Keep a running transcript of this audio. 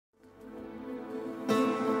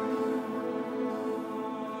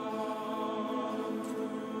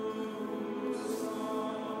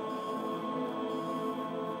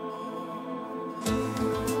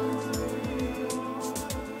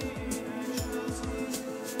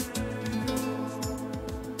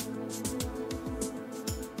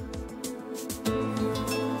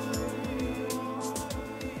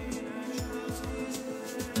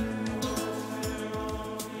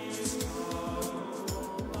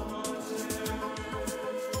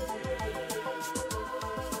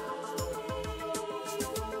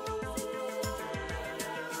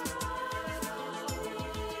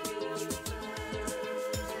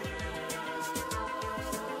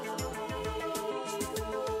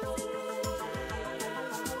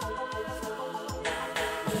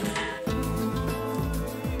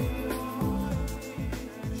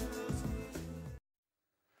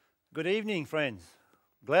Good evening, friends.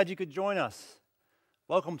 Glad you could join us.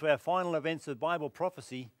 Welcome to our final Events of Bible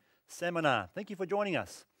Prophecy seminar. Thank you for joining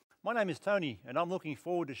us. My name is Tony, and I'm looking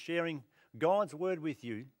forward to sharing God's Word with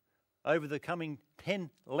you over the coming 10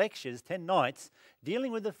 lectures, 10 nights,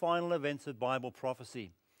 dealing with the final events of Bible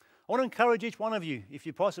prophecy. I want to encourage each one of you, if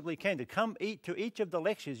you possibly can, to come to each of the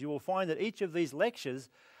lectures. You will find that each of these lectures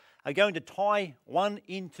are going to tie one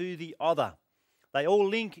into the other. They all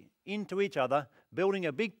link into each other, building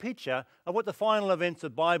a big picture of what the final events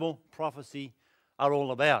of Bible prophecy are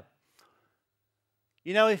all about.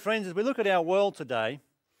 You know, friends, as we look at our world today,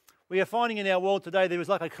 we are finding in our world today there is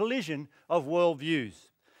like a collision of worldviews.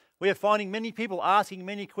 We are finding many people asking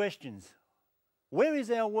many questions. Where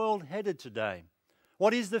is our world headed today?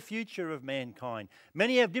 What is the future of mankind?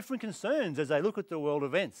 Many have different concerns as they look at the world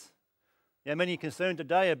events. There are many concerned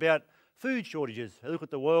today about food shortages. They look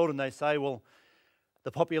at the world and they say, well,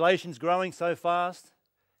 the population's growing so fast.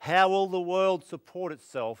 How will the world support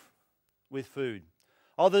itself with food?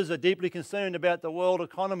 Others are deeply concerned about the world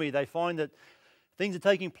economy. They find that things are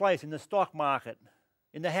taking place in the stock market,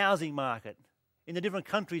 in the housing market, in the different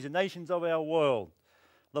countries and nations of our world.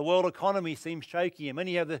 The world economy seems shaky, and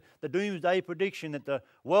many have the doomsday prediction that the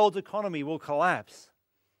world's economy will collapse.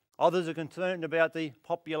 Others are concerned about the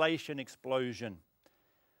population explosion.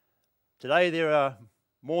 Today there are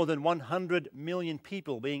more than 100 million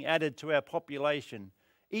people being added to our population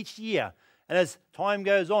each year. And as time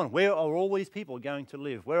goes on, where are all these people going to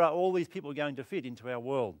live? Where are all these people going to fit into our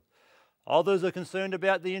world? Others are concerned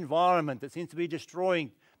about the environment that seems to be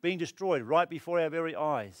being destroyed right before our very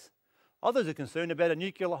eyes. Others are concerned about a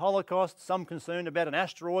nuclear holocaust, some concerned about an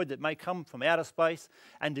asteroid that may come from outer space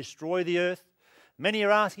and destroy the earth. Many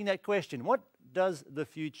are asking that question, what does the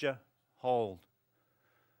future hold?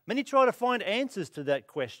 Many try to find answers to that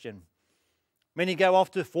question. Many go off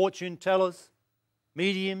to fortune tellers,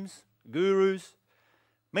 mediums, gurus.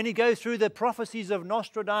 Many go through the prophecies of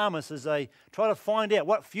Nostradamus as they try to find out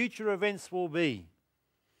what future events will be.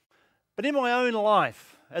 But in my own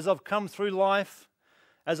life, as I've come through life,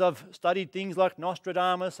 as I've studied things like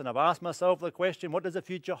Nostradamus and I've asked myself the question, what does the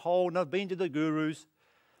future hold? And I've been to the gurus,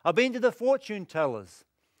 I've been to the fortune tellers.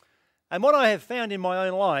 And what I have found in my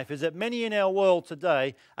own life is that many in our world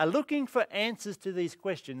today are looking for answers to these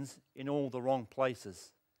questions in all the wrong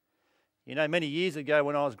places. You know, many years ago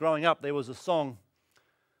when I was growing up, there was a song.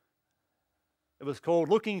 It was called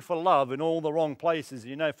Looking for Love in All the Wrong Places.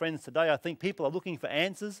 You know, friends, today I think people are looking for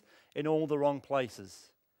answers in all the wrong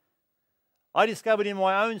places. I discovered in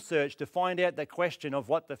my own search to find out the question of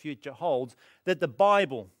what the future holds, that the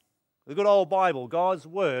Bible, the good old Bible, God's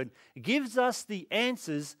Word, gives us the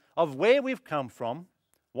answers of where we've come from,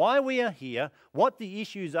 why we are here, what the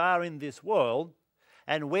issues are in this world,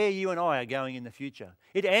 and where you and I are going in the future.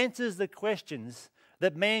 It answers the questions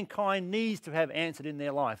that mankind needs to have answered in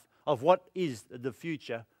their life of what is the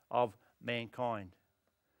future of mankind.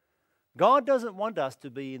 God doesn't want us to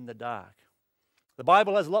be in the dark. The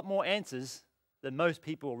Bible has a lot more answers than most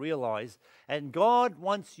people realize, and God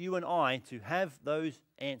wants you and I to have those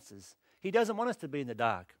answers. He doesn't want us to be in the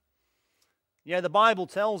dark. You know, the Bible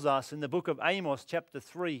tells us in the book of Amos chapter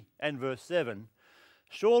 3 and verse 7,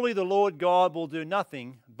 surely the Lord God will do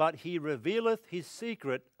nothing, but he revealeth his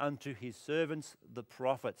secret unto his servants the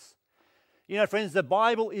prophets. You know, friends, the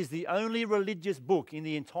Bible is the only religious book in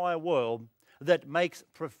the entire world that makes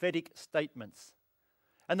prophetic statements.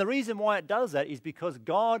 And the reason why it does that is because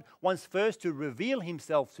God wants first to reveal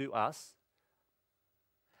himself to us,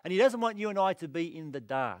 and he doesn't want you and I to be in the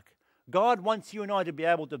dark. God wants you and I to be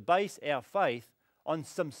able to base our faith on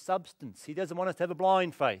some substance. He doesn't want us to have a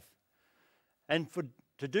blind faith. And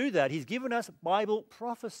to do that, he's given us Bible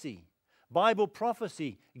prophecy. Bible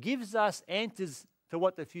prophecy gives us answers to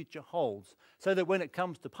what the future holds, so that when it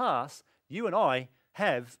comes to pass, you and I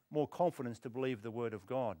have more confidence to believe the Word of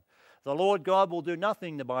God. The Lord God will do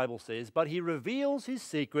nothing, the Bible says, but he reveals his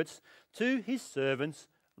secrets to his servants,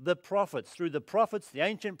 the prophets. Through the prophets, the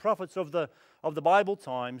ancient prophets of the Bible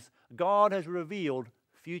times, God has revealed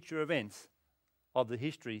future events of the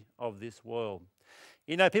history of this world.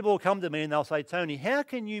 You know, people will come to me and they'll say, Tony, how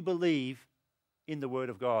can you believe in the Word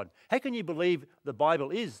of God? How can you believe the Bible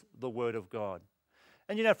is the Word of God?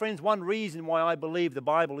 And you know, friends, one reason why I believe the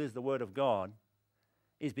Bible is the Word of God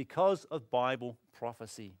is because of Bible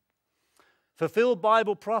prophecy. Fulfilled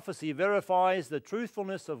Bible prophecy verifies the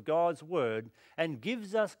truthfulness of God's Word and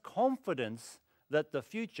gives us confidence that the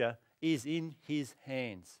future is in his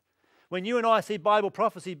hands. When you and I see Bible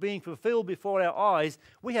prophecy being fulfilled before our eyes,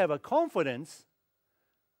 we have a confidence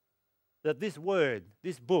that this Word,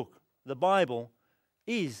 this book, the Bible,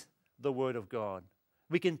 is the Word of God.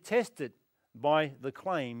 We can test it by the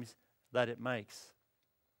claims that it makes.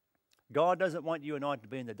 God doesn't want you and I to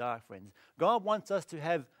be in the dark, friends. God wants us to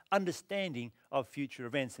have understanding of future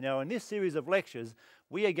events. Now, in this series of lectures,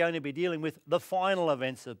 we are going to be dealing with the final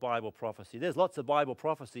events of Bible prophecy. There's lots of Bible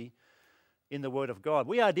prophecy in the Word of God.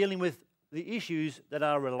 We are dealing with the issues that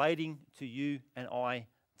are relating to you and I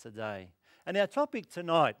today. And our topic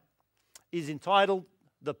tonight is entitled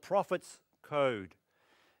The Prophet's Code.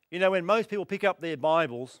 You know, when most people pick up their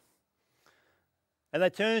Bibles and they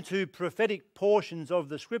turn to prophetic portions of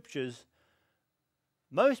the Scriptures,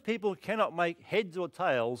 most people cannot make heads or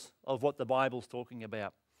tails of what the Bible's talking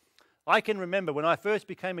about. I can remember when I first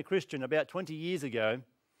became a Christian about 20 years ago,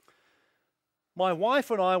 my wife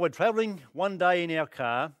and I were travelling one day in our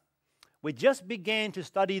car. We just began to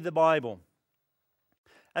study the Bible.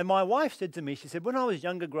 And my wife said to me, she said, when I was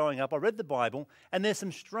younger growing up, I read the Bible, and there's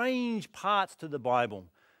some strange parts to the Bible.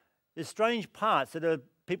 There's strange parts that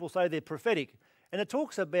people say they're prophetic. And it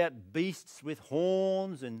talks about beasts with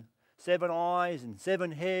horns and 7 eyes and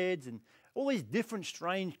 7 heads and all these different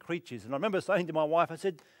strange creatures. And I remember saying to my wife, I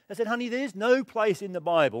said, honey, there's no place in the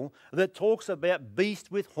Bible that talks about beasts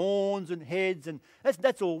with horns and heads, and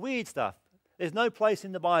that's all weird stuff. There's no place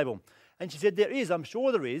in the Bible. And she said, there is, I'm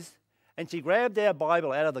sure there is. And she grabbed our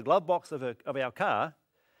Bible out of the glove box of our car,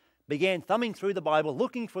 began thumbing through the Bible,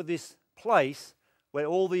 looking for this place where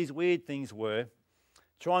all these weird things were,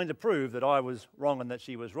 trying to prove that I was wrong and that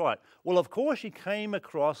she was right. Well, of course, she came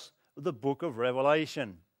across the book of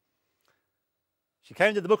Revelation. She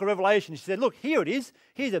came to the book of Revelation and she said, look, here it is.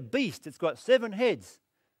 Here's a beast. It's got 7 heads.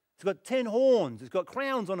 It's got 10 horns. It's got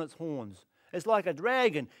crowns on its horns. It's like a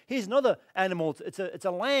dragon. Here's another animal. It's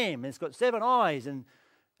a lamb. And it's got 7 eyes and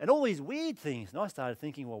all these weird things. And I started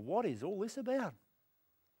thinking, well, what is all this about?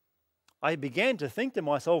 I began to think to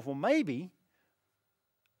myself, well, maybe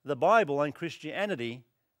the Bible and Christianity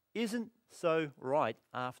isn't so right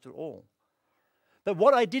after all. But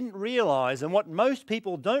what I didn't realize, and what most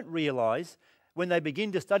people don't realize when they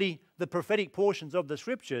begin to study the prophetic portions of the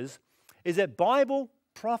Scriptures, is that Bible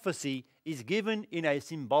prophecy is given in a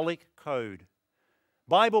symbolic code.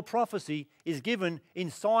 Bible prophecy is given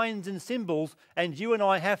in signs and symbols, and you and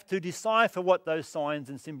I have to decipher what those signs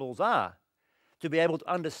and symbols are to be able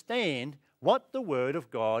to understand what the Word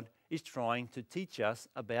of God is trying to teach us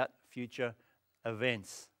about future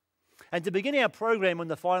events. And to begin our program on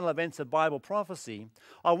the final events of Bible prophecy,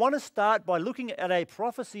 I want to start by looking at a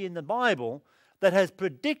prophecy in the Bible that has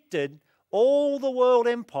predicted all the world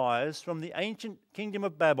empires from the ancient kingdom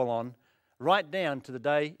of Babylon right down to the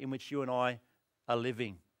day in which you and I are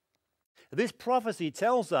living. This prophecy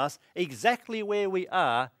tells us exactly where we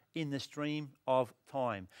are in the stream of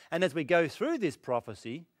time. And as we go through this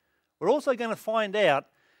prophecy, we're also going to find out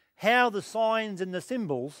how the signs and the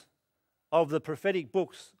symbols of the prophetic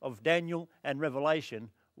books of Daniel and Revelation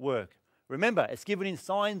work. Remember, it's given in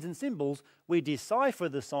signs and symbols. We decipher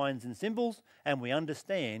the signs and symbols and we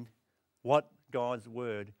understand what God's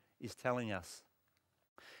Word is telling us.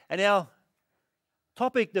 And our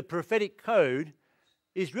topic, the prophetic code,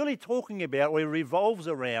 is really talking about, or it revolves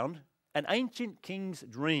around, an ancient king's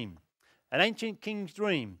dream. An ancient king's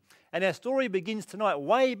dream. And our story begins tonight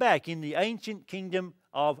way back in the ancient kingdom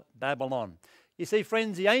of Babylon. You see,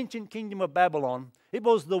 friends, the ancient kingdom of Babylon, it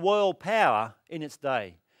was the world power in its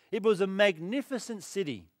day. It was a magnificent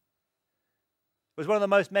city. It was one of the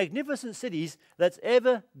most magnificent cities that's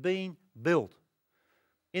ever been built.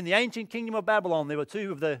 In the ancient kingdom of Babylon, there were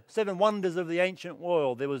 2 of the 7 wonders of the ancient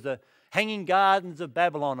world. There was the Hanging Gardens of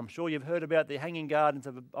Babylon. I'm sure you've heard about the Hanging Gardens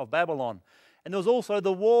of Babylon. And there was also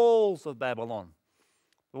the walls of Babylon.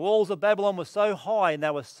 The walls of Babylon were so high and they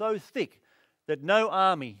were so thick that no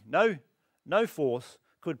army, no force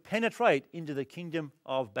could penetrate into the kingdom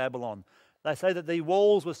of Babylon. They say that the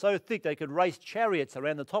walls were so thick they could race chariots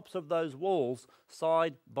around the tops of those walls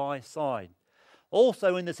side by side.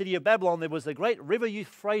 Also in the city of Babylon there was the great river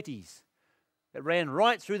Euphrates that ran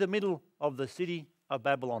right through the middle of the city of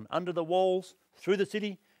Babylon, under the walls, through the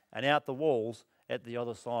city, and out the walls at the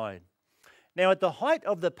other side. Now at the height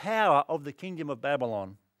of the power of the kingdom of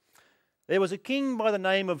Babylon, there was a king by the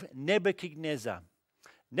name of Nebuchadnezzar.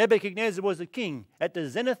 Nebuchadnezzar was a king at the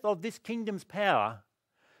zenith of this kingdom's power.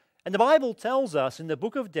 And the Bible tells us in the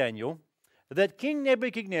book of Daniel that King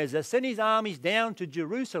Nebuchadnezzar sent his armies down to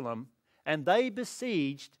Jerusalem and they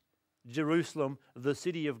besieged Jerusalem, the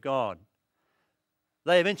city of God.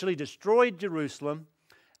 They eventually destroyed Jerusalem.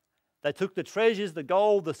 They took the treasures, the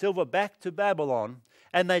gold, the silver back to Babylon,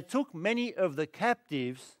 and they took many of the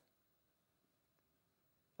captives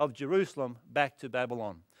of Jerusalem back to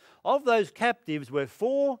Babylon. Of those captives were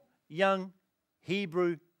 4 young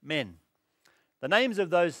Hebrew men. The names of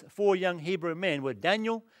those 4 young Hebrew men were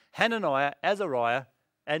Daniel, Hananiah, Azariah,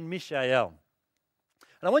 and Mishael.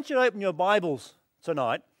 And I want you to open your Bibles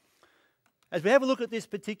tonight as we have a look at this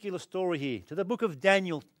particular story here, to the book of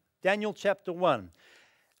Daniel, Daniel chapter 1.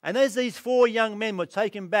 And as these 4 young men were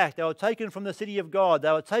taken back, they were taken from the city of God,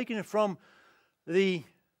 they were taken from the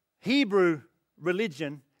Hebrew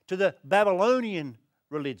religion to the Babylonian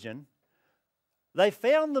religion, they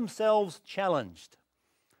found themselves challenged.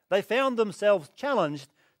 They found themselves challenged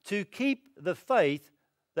to keep the faith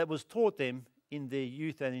that was taught them in their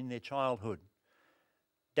youth and in their childhood.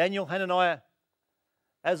 Daniel, Hananiah,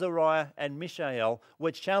 Azariah, and Mishael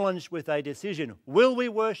were challenged with a decision. Will we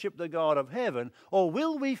worship the God of heaven, or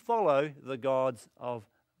will we follow the gods of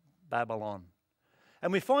Babylon?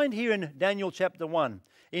 And we find here in Daniel chapter 1,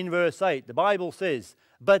 in verse 8, the Bible says,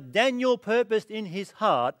 "But Daniel purposed in his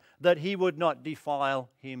heart that he would not defile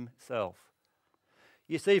himself."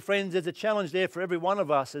 You see, friends, there's a challenge there for every one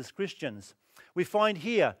of us as Christians. We find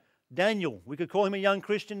here Daniel, we could call him a young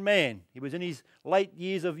Christian man. He was in his late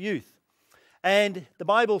years of youth. And the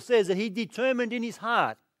Bible says that he determined in his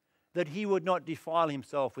heart that he would not defile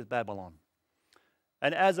himself with Babylon.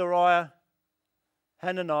 And Azariah,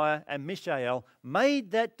 Hananiah, and Mishael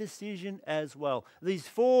made that decision as well. These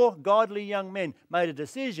 4 godly young men made a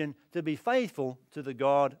decision to be faithful to the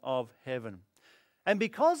God of heaven. And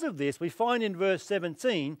because of this, we find in verse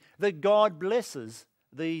 17 that God blesses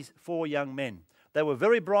these 4 young men. They were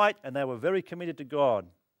very bright and they were very committed to God.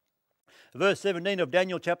 Verse 17 of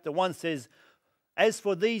Daniel chapter 1 says, "As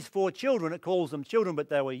for these 4 children," it calls them children, but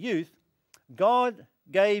they were youth, "God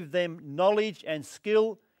gave them knowledge and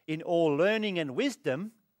skill in all learning and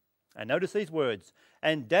wisdom." And notice these words,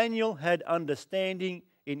 "And Daniel had understanding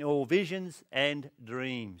in all visions and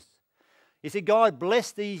dreams." You see, God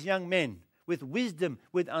blessed these young men with wisdom,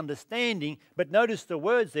 with understanding. But notice the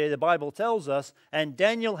words there, the Bible tells us, "And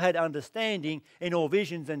Daniel had understanding in all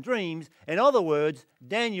visions and dreams." In other words,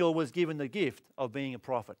 Daniel was given the gift of being a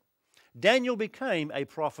prophet. Daniel became a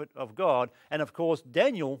prophet of God. And of course,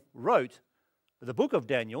 Daniel wrote the book of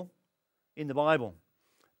Daniel in the Bible.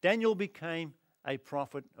 Daniel became a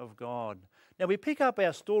prophet of God. Now we pick up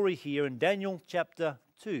our story here in Daniel chapter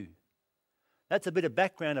 2. That's a bit of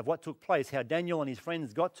background of what took place, how Daniel and his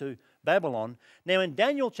friends got to Babylon. Now in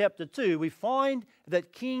Daniel chapter 2, we find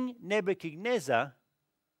that King Nebuchadnezzar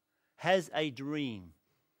has a dream.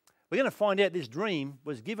 We're going to find out this dream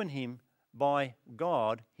was given him by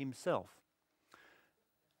God himself.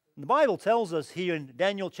 The Bible tells us here in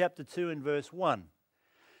Daniel chapter 2 and verse 1,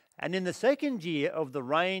 "And in the 2nd year of the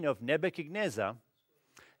reign of Nebuchadnezzar,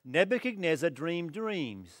 Nebuchadnezzar dreamed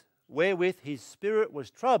dreams, wherewith his spirit was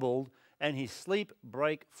troubled, and his sleep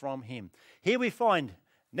brake from him." Here we find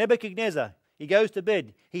Nebuchadnezzar, he goes to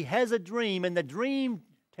bed, he has a dream, and the dream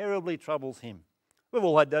terribly troubles him. We've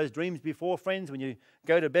all had those dreams before, friends, when you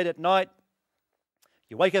go to bed at night,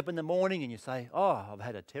 you wake up in the morning and you say, "Oh, I've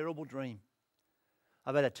had a terrible dream.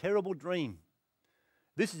 I've had a terrible dream."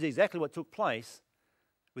 This is exactly what took place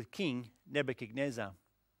with King Nebuchadnezzar.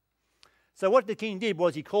 So what the king did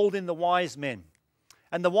was he called in the wise men.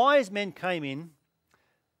 And the wise men came in.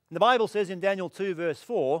 And the Bible says in Daniel 2 verse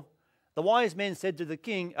 4, the wise men said to the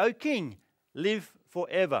king, "O king, live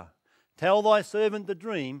forever. Tell thy servant the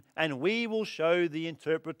dream, and we will show the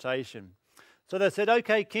interpretation." So they said,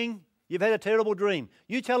 "Okay, king, you've had a terrible dream.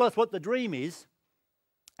 You tell us what the dream is,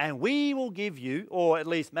 and we will give you, or at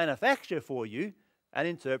least manufacture for you, an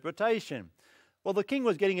interpretation." Well, the king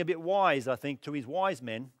was getting a bit wise, I think, to his wise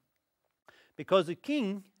men, because the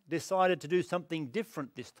king decided to do something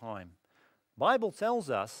different this time. The Bible tells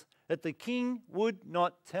us that the king would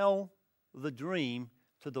not tell the dream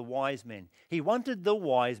to the wise men. He wanted the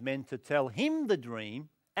wise men to tell him the dream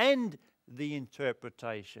and the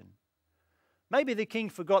interpretation. Maybe the king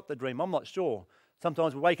forgot the dream, I'm not sure.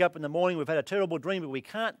 Sometimes we wake up in the morning, we've had a terrible dream, but we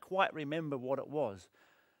can't quite remember what it was.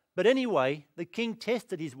 But anyway, the king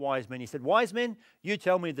tested his wise men. He said, "Wise men, you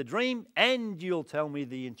tell me the dream and you'll tell me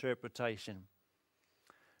the interpretation."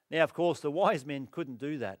 Now, of course, the wise men couldn't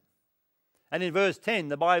do that. And in verse 10,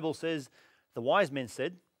 the Bible says, the wise men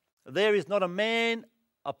said, "There is not a man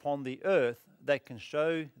upon the earth that can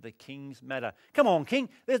show the king's matter." Come on, king,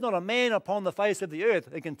 there's not a man upon the face of the earth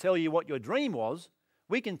that can tell you what your dream was.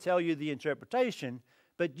 We can tell you the interpretation,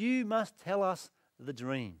 but you must tell us the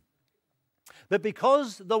dream. But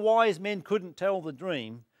because the wise men couldn't tell the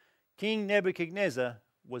dream, King Nebuchadnezzar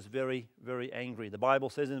was very, very angry. The Bible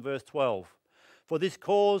says in verse 12, "For this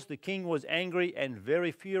cause the king was angry and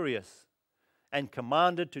very furious, and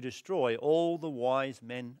commanded to destroy all the wise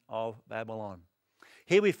men of Babylon."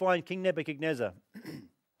 Here we find King Nebuchadnezzar.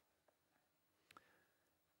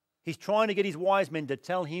 He's trying to get his wise men to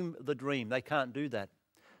tell him the dream. They can't do that.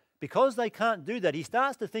 Because they can't do that, he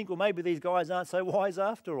starts to think, well, maybe these guys aren't so wise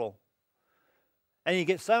after all. And he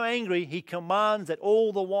gets so angry, he commands that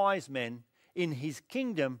all the wise men in his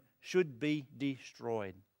kingdom should be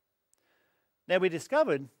destroyed. Now, we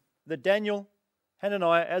discovered that Daniel,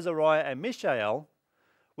 Hananiah, Azariah, and Mishael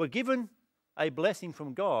were given a blessing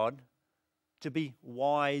from God to be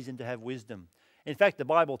wise and to have wisdom. In fact, the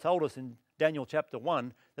Bible told us in Daniel chapter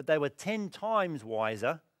 1 that they were 10 times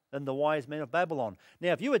wiser than the wise men of Babylon.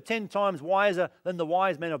 Now, if you were 10 times wiser than the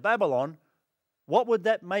wise men of Babylon, what would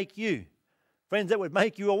that make you? Friends, that would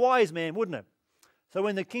make you a wise man, wouldn't it? So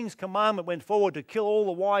when the king's commandment went forward to kill all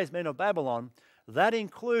the wise men of Babylon, that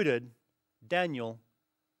included Daniel,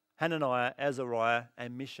 Hananiah, Azariah,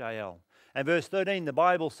 and Mishael. And verse 13, the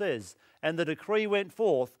Bible says, "And the decree went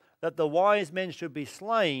forth that the wise men should be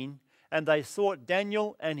slain, and they sought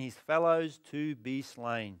Daniel and his fellows to be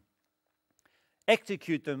slain."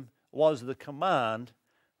 Execute them was the command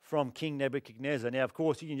from King Nebuchadnezzar. Now, of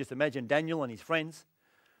course, you can just imagine Daniel and his friends.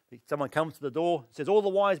 Someone comes to the door, says, all the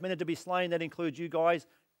wise men are to be slain. That includes you guys.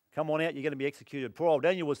 Come on out, you're going to be executed. Poor old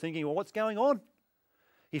Daniel was thinking, well, what's going on?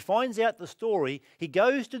 He finds out the story. He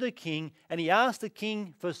goes to the king and he asks the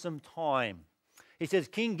king for some time. He says,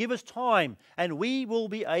 "King, give us time and we will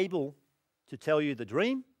be able to tell you the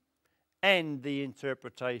dream and the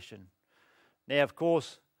interpretation." Now, of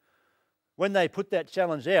course, when they put that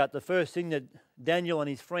challenge out, the first thing that Daniel and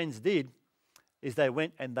his friends did is they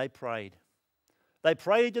went and they prayed. They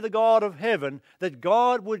prayed to the God of heaven that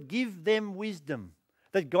God would give them wisdom,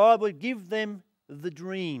 that God would give them the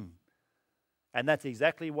dream. And that's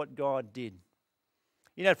exactly what God did.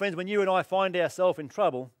 You know, friends, when you and I find ourselves in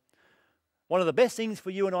trouble, one of the best things for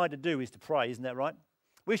you and I to do is to pray, isn't that right?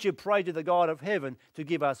 We should pray to the God of heaven to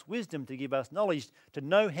give us wisdom, to give us knowledge, to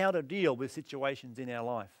know how to deal with situations in our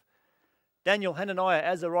life. Daniel, Hananiah,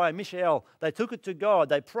 Azariah, Mishael, they took it to God,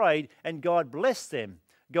 they prayed, and God blessed them.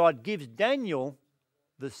 God gives Daniel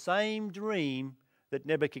the same dream that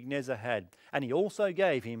Nebuchadnezzar had, and he also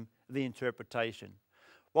gave him the interpretation.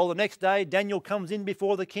 Well, the next day, Daniel comes in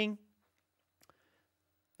before the king,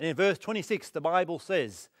 and in verse 26, the Bible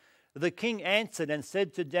says, "The king answered and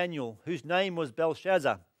said to Daniel, whose name was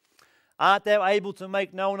Belshazzar, Art thou able to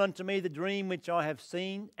make known unto me the dream which I have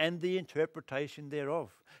seen and the interpretation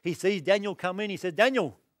thereof?" He sees Daniel come in. He says,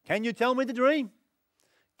 "Daniel, can you tell me the dream?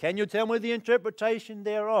 Can you tell me the interpretation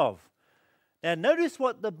thereof?" Now notice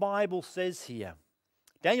what the Bible says here.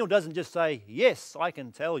 Daniel doesn't just say, "Yes, I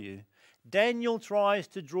can tell you." Daniel tries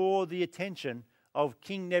to draw the attention of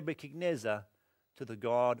King Nebuchadnezzar to the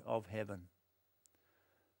God of heaven.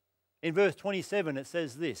 In verse 27 it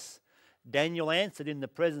says this, "Daniel answered in the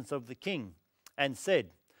presence of the king and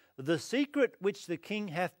said, The secret which the king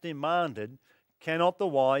hath demanded cannot the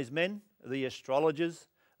wise men, the astrologers,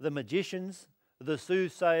 the magicians, the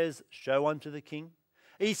soothsayers show unto the king?"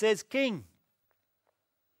 He says, "King,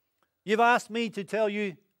 you've asked me to tell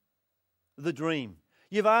you the dream.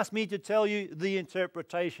 You've asked me to tell you the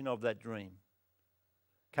interpretation of that dream.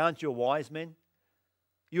 Can't your wise men,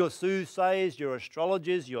 your soothsayers, your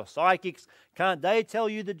astrologers, your psychics, can't they tell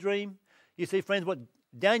you the dream?" You see, friends, what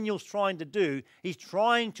Daniel's trying to do, he's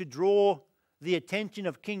trying to draw the attention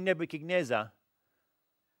of King Nebuchadnezzar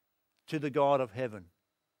to the God of heaven.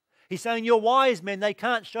 He's saying, your wise men, they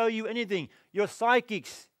can't show you anything. Your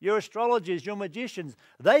psychics, your astrologers, your magicians,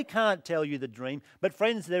 they can't tell you the dream. But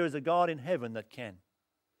friends, there is a God in heaven that can.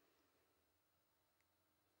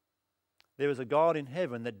 There is a God in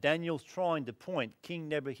heaven that Daniel's trying to point King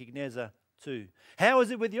Nebuchadnezzar to. How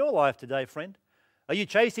is it with your life today, friend? Are you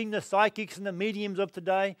chasing the psychics and the mediums of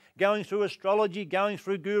today, going through astrology, going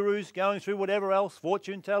through gurus, going through whatever else,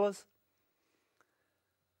 fortune tellers?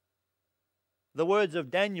 The words of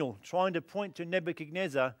Daniel trying to point to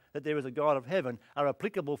Nebuchadnezzar that there is a God of heaven are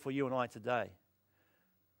applicable for you and I today.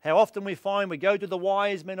 How often we find we go to the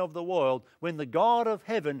wise men of the world when the God of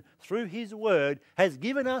heaven, through his word, has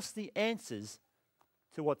given us the answers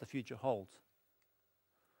to what the future holds.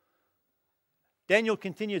 Daniel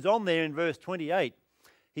continues on there in verse 28.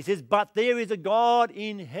 He says, "But there is a God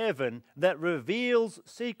in heaven that reveals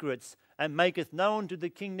secrets and maketh known to the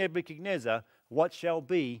king Nebuchadnezzar what shall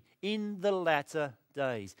be in the latter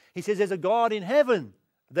days." He says there's a God in heaven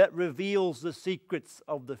that reveals the secrets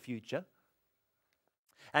of the future.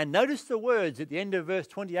 And notice the words at the end of verse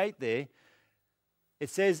 28 there. It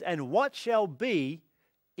says, "And what shall be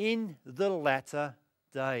in the latter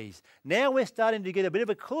days." Now we're starting to get a bit of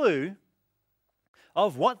a clue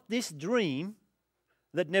of what this dream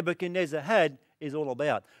that Nebuchadnezzar had is all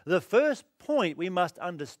about. The first point we must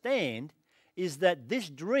understand is that this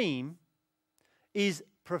dream is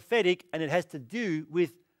prophetic and it has to do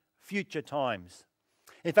with future times.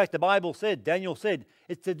 In fact, the Bible said, Daniel said,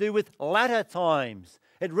 it's to do with latter times.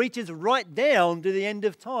 It reaches right down to the end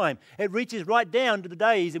of time. It reaches right down to the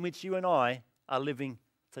days in which you and I are living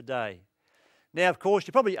today. Now, of course,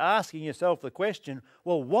 you're probably asking yourself the question,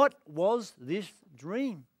 well, what was this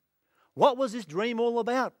dream? What was this dream all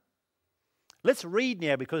about? Let's read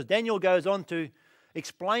now, because Daniel goes on to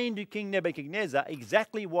explain to King Nebuchadnezzar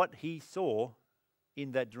exactly what he saw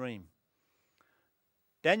in that dream.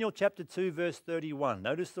 Daniel chapter 2 verse 31.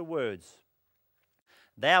 Notice the words.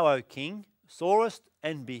 Thou, O king, sawest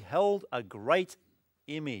and beheld a great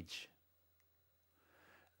image.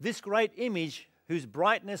 This great image, whose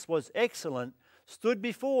brightness was excellent, stood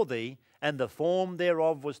before thee, and the form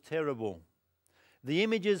thereof was terrible. The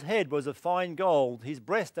image's head was of fine gold, his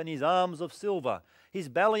breast and his arms of silver, his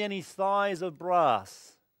belly and his thighs of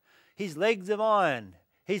brass, his legs of iron,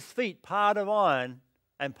 his feet part of iron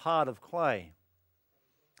and part of clay.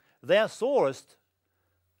 Thou sawest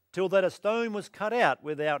till that a stone was cut out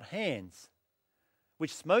without hands,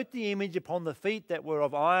 which smote the image upon the feet that were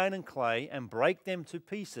of iron and clay, and brake them to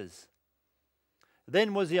pieces.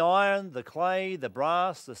 Then was the iron, the clay, the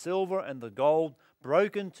brass, the silver, and the gold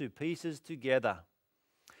broken to pieces together,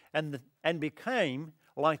 and became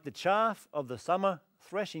like the chaff of the summer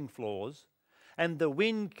threshing floors, and the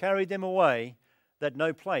wind carried them away, that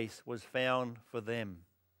no place was found for them.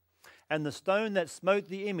 And the stone that smote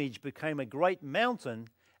the image became a great mountain,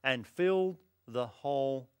 and filled the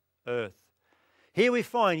whole earth. Here we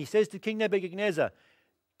find, he says to King Nebuchadnezzar,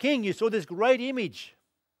 King, you saw this great image.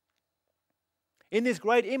 In this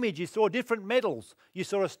great image, you saw different metals. You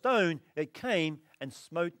saw a stone that came and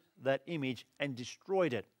smote that image and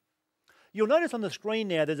destroyed it. You'll notice on the screen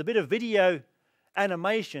now there's a bit of video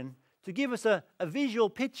animation to give us a visual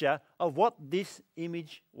picture of what this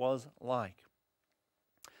image was like.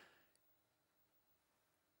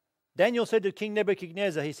 Daniel said to King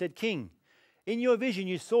Nebuchadnezzar, he said, King, in your vision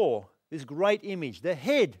you saw this great image. The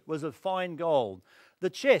head was of fine gold. The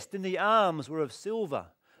chest and the arms were of silver.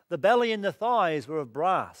 The belly and the thighs were of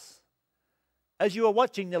brass. As you were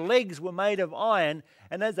watching, the legs were made of iron,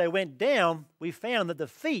 and as they went down, we found that the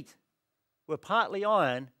feet were partly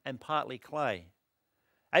iron and partly clay.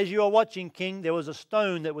 As you were watching, King, there was a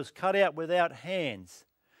stone that was cut out without hands.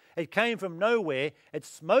 It came from nowhere. It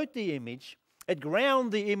smote the image. It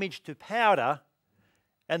ground the image to powder,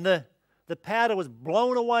 and the powder was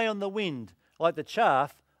blown away on the wind like the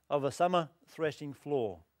chaff of a summer threshing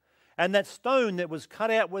floor. And that stone that was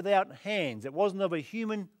cut out without hands, it wasn't of a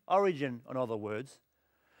human origin, in other words,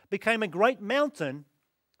 became a great mountain,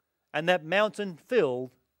 and that mountain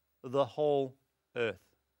filled the whole earth.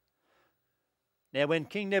 Now, when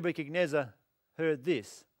King Nebuchadnezzar heard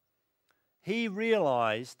this, he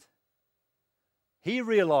realized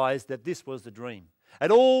that this was the dream.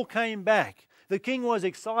 It all came back. The king was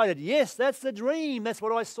excited. Yes, that's the dream. That's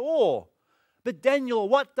what I saw. But Daniel,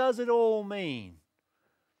 what does it all mean?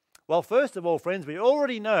 Well, first of all, friends, we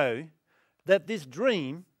already know that this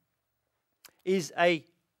dream is a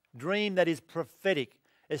dream that is prophetic.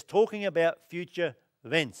 It's talking about future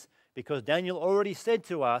events, because Daniel already said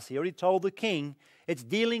to us, he already told the king, it's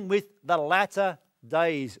dealing with the latter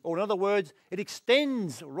days. Or in other words, it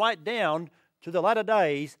extends right down to the latter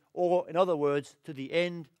days, or in other words, to the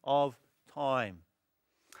end of time.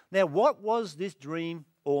 Now, what was this dream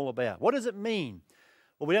all about? What does it mean?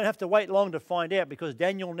 Well, we don't have to wait long to find out, because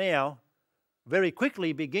Daniel now very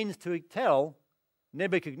quickly begins to tell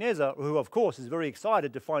Nebuchadnezzar, who of course is very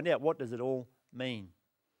excited to find out what does it all mean.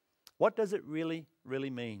 What does it really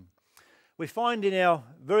mean? We find in our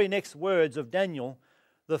very next words of Daniel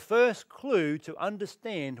the first clue to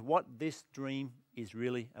understand what this dream is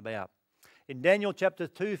really about. In Daniel chapter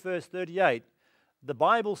 2 verse 38, the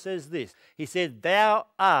Bible says this. He said, Thou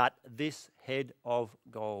art this head of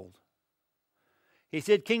gold. He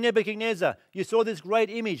said, King Nebuchadnezzar, you saw this great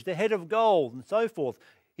image, the head of gold, and so forth.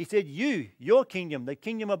 He said, your kingdom, the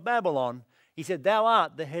kingdom of Babylon, he said, thou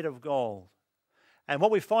art the head of gold. And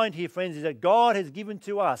what we find here, friends, is that God has given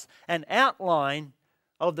to us an outline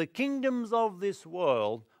of the kingdoms of this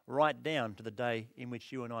world right down to the day in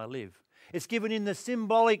which you and I live. It's given in the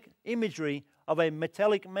symbolic imagery of a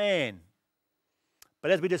metallic man.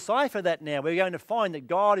 But as we decipher that now, we're going to find that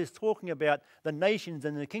God is talking about the nations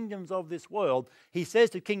and the kingdoms of this world. He says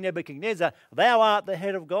to King Nebuchadnezzar, thou art the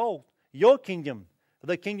head of gold. Your kingdom,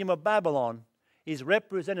 the kingdom of Babylon, is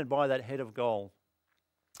represented by that head of gold.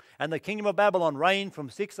 And the kingdom of Babylon reigned from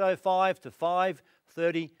 605 to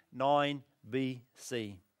 539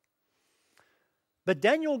 BC. But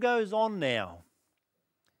Daniel goes on now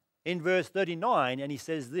in verse 39, and he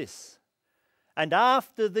says this, And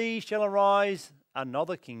after thee shall arise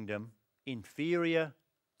another kingdom inferior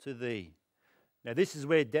to thee. Now this is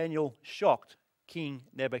where Daniel shocked King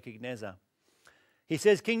Nebuchadnezzar. He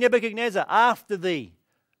says, King Nebuchadnezzar, after thee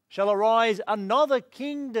shall arise another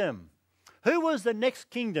kingdom. Who was the next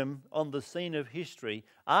kingdom on the scene of history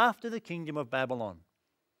after the kingdom of Babylon?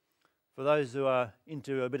 For those who are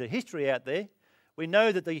into a bit of history out there, we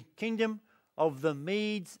know that the kingdom of the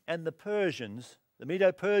Medes and the Persians, the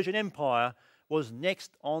Medo-Persian Empire, was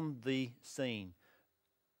next on the scene.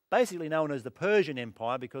 Basically known as the Persian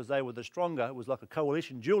Empire because they were the stronger. It was like a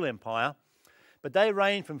coalition dual empire. But they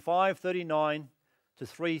reigned from 539 to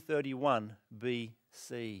 331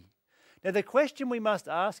 BC. Now the question we must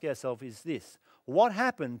ask ourselves is this: what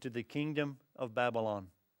happened to the kingdom of Babylon?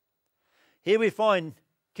 Here we find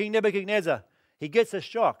King Nebuchadnezzar. He gets a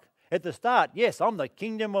shock. At the start, yes, I'm the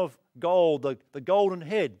kingdom of gold, the golden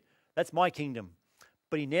head. That's my kingdom.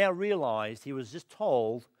 But he now realized he was just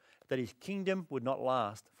told that his kingdom would not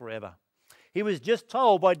last forever. He was just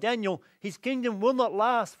told by Daniel, his kingdom will not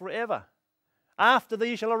last forever. After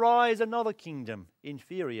thee shall arise another kingdom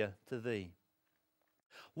inferior to thee.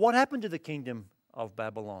 What happened to the kingdom of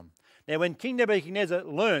Babylon? Now, when King Nebuchadnezzar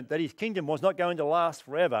learned that his kingdom was not going to last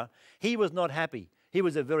forever, he was not happy. He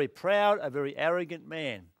was a very proud, a very arrogant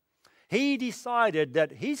man. He decided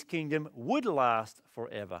that his kingdom would last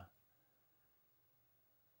forever.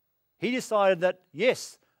 He decided that,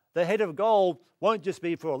 yes, the head of gold won't just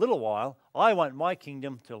be for a little while. I want my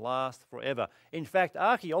kingdom to last forever. In fact,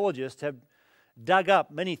 archaeologists have dug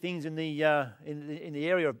up many things in the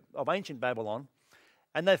area of ancient Babylon,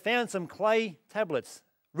 and they found some clay tablets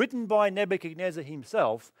written by Nebuchadnezzar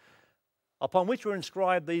himself, upon which were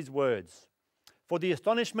inscribed these words: For the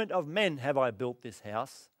astonishment of men have I built this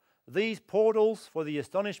house, these portals for the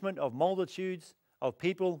astonishment of multitudes of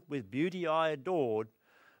people with beauty I adored,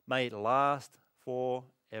 may it last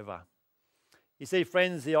forever. You see,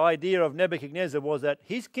 friends, the idea of Nebuchadnezzar was that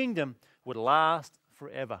his kingdom would last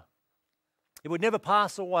forever. It would never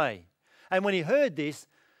pass away. And when he heard this,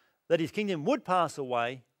 that his kingdom would pass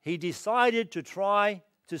away, he decided to try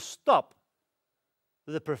to stop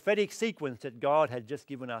the prophetic sequence that God had just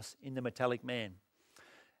given us in the metallic man.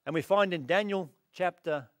 And we find in Daniel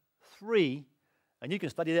chapter 3, and you can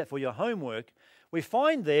study that for your homework, we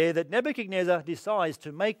find there that Nebuchadnezzar decides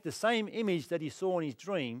to make the same image that he saw in his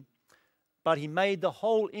dream, but he made the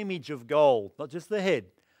whole image of gold, not just the head.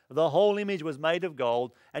 The whole image was made of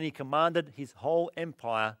gold, and he commanded his whole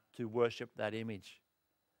empire to worship that image.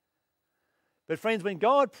 But friends, when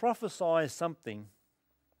God prophesies something,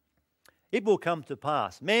 it will come to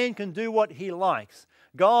pass. Man can do what he likes.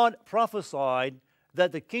 God prophesied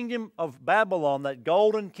that the kingdom of Babylon, that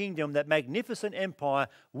golden kingdom, that magnificent empire,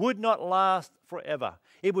 would not last forever.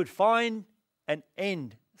 It would find an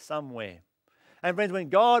end somewhere. And friends, when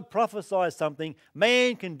God prophesies something,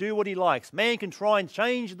 man can do what he likes. Man can try and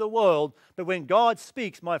change the world, but when God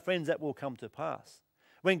speaks, my friends, that will come to pass.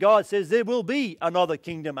 When God says there will be another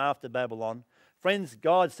kingdom after Babylon, friends,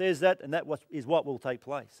 God says that, and that is what will take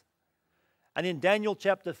place. And in Daniel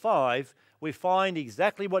chapter 5, we find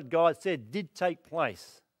exactly what God said did take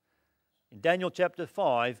place. In Daniel chapter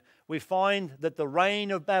 5, we find that the reign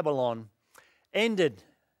of Babylon ended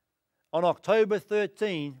on October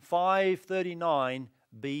 13, 539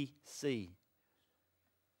 BC.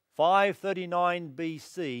 539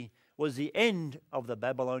 BC was the end of the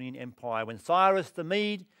Babylonian Empire. When Cyrus the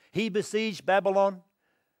Mede, he besieged Babylon,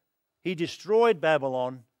 he destroyed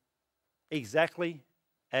Babylon exactly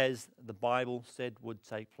as the Bible said would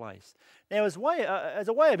take place. Now, as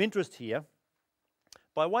a way of interest here,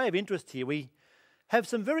 we have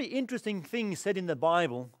some very interesting things said in the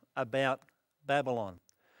Bible about Babylon.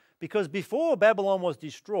 Because before Babylon was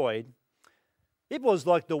destroyed, it was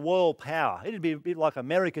like the world power. It would be a bit like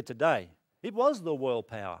America today. It was the world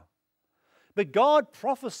power. But God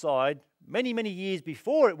prophesied many, many years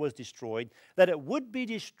before it was destroyed that it would be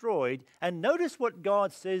destroyed. And notice what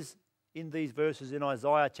God says in these verses in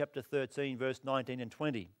Isaiah chapter 13, verse 19 and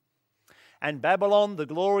 20. And Babylon, the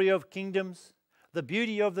glory of kingdoms, the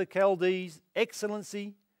beauty of the Chaldees,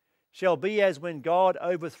 excellency, shall be as when God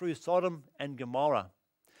overthrew Sodom and Gomorrah.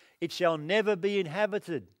 It shall never be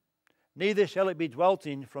inhabited, neither shall it be dwelt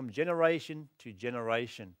in from generation to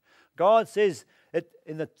generation. God says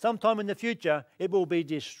that sometime in the future it will be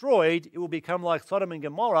destroyed. It will become like Sodom and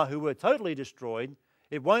Gomorrah, who were totally destroyed.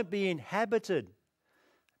 It won't be inhabited.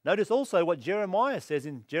 Notice also what Jeremiah says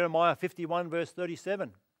in Jeremiah 51 verse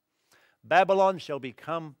 37. Babylon shall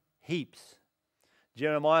become heaps.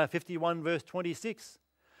 Jeremiah 51 verse 26.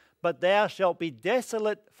 But thou shalt be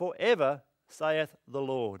desolate forever, saith the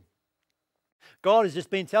Lord. God has just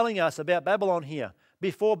been telling us about Babylon here.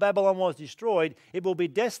 Before Babylon was destroyed, it will be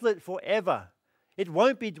desolate forever. It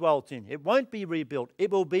won't be dwelt in. It won't be rebuilt.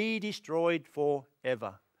 It will be destroyed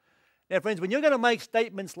forever. Now, friends, when you're going to make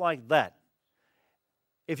statements like that,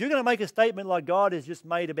 if you're going to make a statement like God has just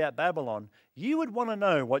made about Babylon, you would want to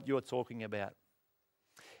know what you're talking about.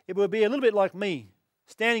 It would be a little bit like me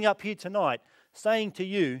standing up here tonight saying to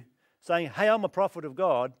you, saying, hey, I'm a prophet of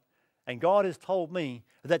God, and God has told me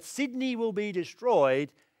that Sydney will be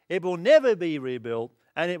destroyed, it will never be rebuilt,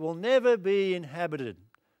 and it will never be inhabited.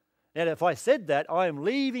 Now, if I said that, I am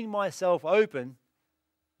leaving myself open,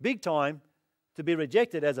 big time, to be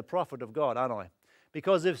rejected as a prophet of God, aren't I?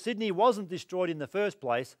 Because if Sydney wasn't destroyed in the first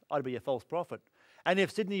place, I'd be a false prophet. And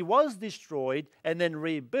if Sydney was destroyed and then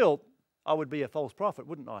rebuilt, I would be a false prophet,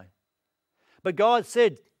 wouldn't I? But God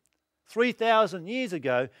said 3,000 years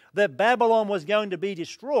ago that Babylon was going to be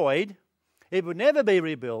destroyed. It would never be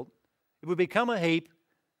rebuilt. It would become a heap.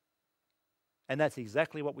 And that's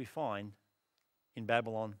exactly what we find in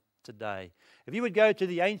Babylon today. If you would go to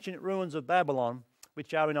the ancient ruins of Babylon,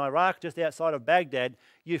 which are in Iraq, just outside of Baghdad,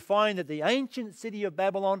 you find that the ancient city of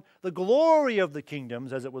Babylon, the glory of the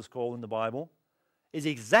kingdoms, as it was called in the Bible, is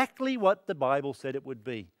exactly what the Bible said it would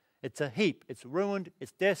be. It's a heap, it's ruined,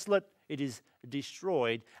 it's desolate, it is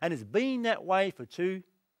destroyed, and it's been that way for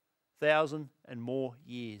 2,000 and more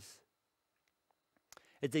years.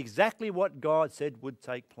 It's exactly what God said would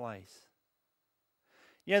take place.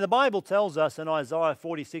 You know, the Bible tells us in Isaiah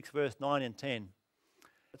 46, verse 9 and 10,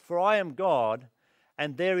 "For I am God,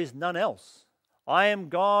 and there is none else. I am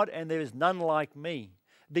God, and there is none like me,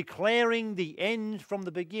 declaring the end from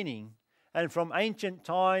the beginning, and from ancient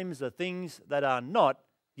times the things that are not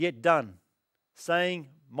yet done, saying,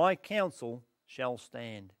 my counsel shall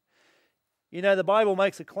stand." You know, the Bible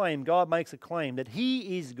makes a claim, God makes a claim that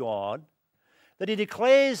He is God, that He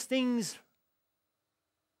declares things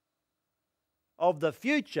of the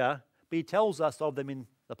future, but He tells us of them in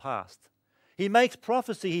the past. He makes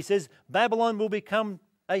prophecy. He says Babylon will become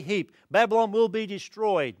a heap. Babylon will be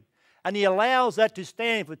destroyed. And He allows that to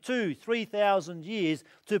stand for 2,000, 3,000 years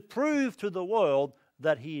to prove to the world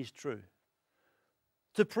that He is true.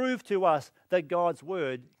 To prove to us that God's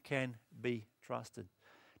word can be trusted.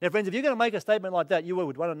 Now, friends, if you're going to make a statement like that, you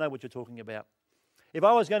would want to know what you're talking about. If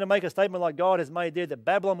I was going to make a statement like God has made there, that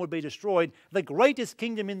Babylon would be destroyed, the greatest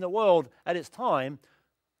kingdom in the world at its time,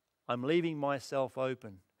 I'm leaving myself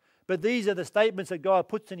open. But these are the statements that God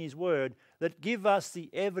puts in His word that give us the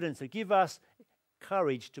evidence, that give us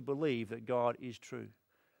courage to believe that God is true.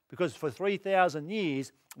 Because for 3,000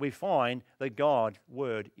 years, we find that God's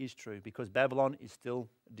word is true, because Babylon is still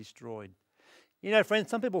destroyed. You know, friends,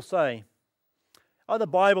 some people say, oh, the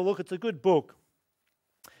Bible, look, it's a good book.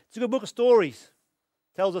 It's a good book of stories.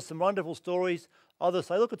 Tells us some wonderful stories. Others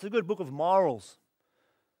say, look, it's a good book of morals.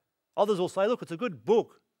 Others will say, look, it's a good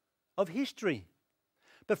book of history.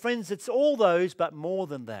 But friends, it's all those, but more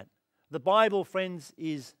than that. The Bible, friends,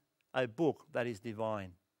 is a book that is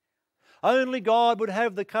divine. Only God would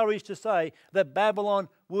have the courage to say that Babylon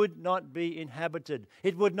would not be inhabited.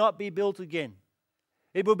 It would not be built again.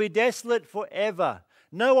 It would be desolate forever.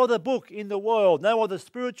 No other book in the world, no other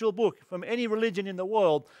spiritual book from any religion in the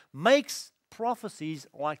world makes prophecies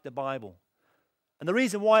like the Bible. And the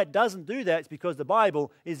reason why it doesn't do that is because the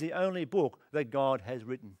Bible is the only book that God has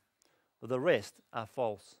written. The rest are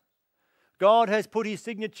false. God has put His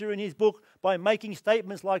signature in His book by making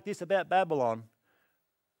statements like this about Babylon,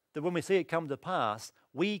 that when we see it come to pass,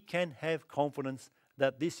 we can have confidence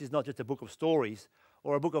that this is not just a book of stories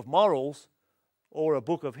or a book of morals or a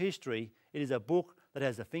book of history. It is a book that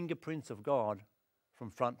has the fingerprints of God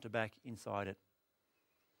from front to back inside it.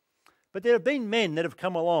 But there have been men that have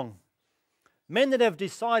come along, men that have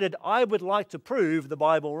decided, I would like to prove the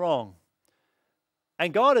Bible wrong.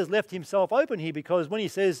 And God has left Himself open here, because when He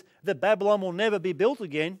says that Babylon will never be built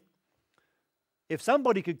again, if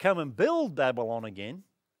somebody could come and build Babylon again,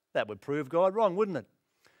 that would prove God wrong, wouldn't it?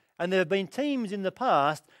 And there have been teams in the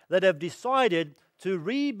past that have decided to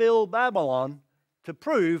rebuild Babylon to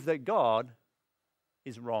prove that God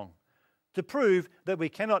is wrong, to prove that we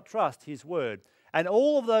cannot trust His word. And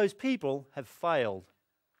all of those people have failed.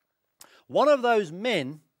 One of those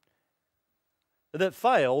men that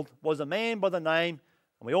failed was a man by the name,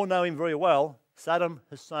 and we all know him very well, Saddam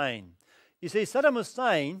Hussein. You see, Saddam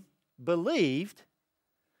Hussein believed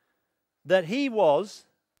that he was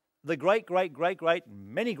the great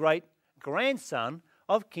grandson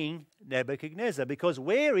of King Nebuchadnezzar. Because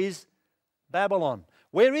where is Babylon?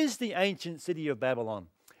 Where is the ancient city of Babylon?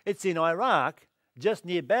 It's in Iraq, just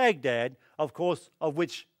near Baghdad, of course, of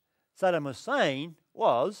which Saddam Hussein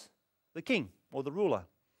was the king or the ruler.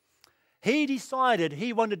 he decided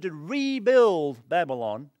he wanted to rebuild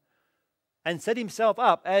Babylon and set himself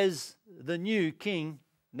up as the new King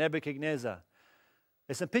Nebuchadnezzar.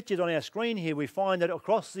 There's some pictures on our screen here. We find that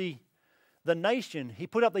across the nation, he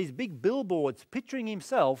put up these big billboards picturing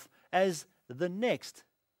himself as the next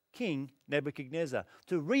King Nebuchadnezzar,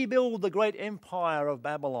 to rebuild the great empire of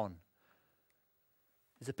Babylon.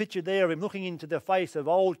 There's a picture there of him looking into the face of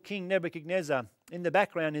old King Nebuchadnezzar. In the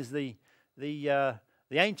background is the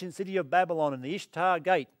ancient city of Babylon and the Ishtar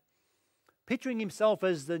Gate, picturing himself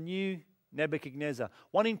as the new Nebuchadnezzar,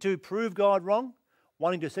 wanting to prove God wrong,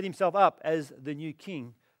 wanting to set himself up as the new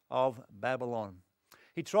king of Babylon.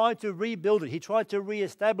 He tried to rebuild it. He tried to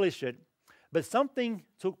re-establish it. But something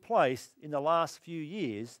took place in the last few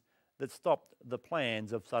years that stopped the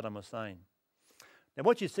plans of Saddam Hussein. Now,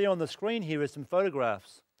 what you see on the screen here is some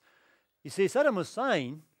photographs. You see, Saddam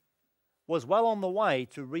Hussein was well on the way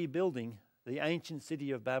to rebuilding the ancient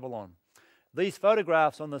city of Babylon. These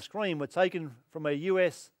photographs on the screen were taken from a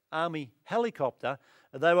US Army helicopter.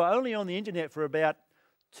 They were only on the internet for about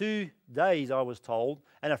 2 days, I was told,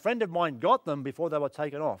 and a friend of mine got them before they were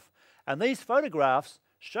taken off. And these photographs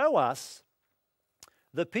show us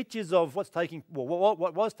the pictures of what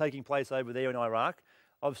was taking place over there in Iraq,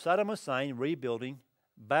 of Saddam Hussein rebuilding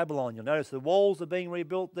Babylon. You'll notice the walls are being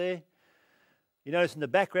rebuilt there. You notice in the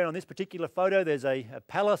background on this particular photo, there's a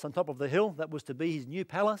palace on top of the hill that was to be his new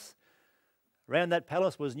palace. Around that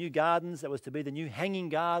palace was new gardens that was to be the new hanging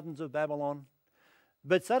gardens of Babylon.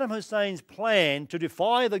 But Saddam Hussein's plan to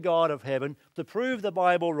defy the God of heaven, to prove the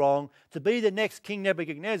Bible wrong, to be the next King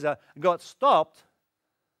Nebuchadnezzar, got stopped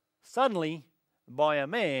suddenly by a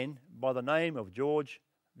man by the name of George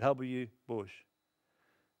W. Bush.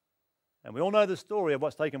 And we all know the story of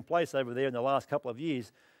what's taken place over there in the last couple of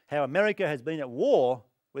years, how America has been at war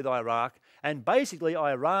with Iraq, and basically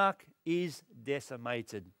Iraq is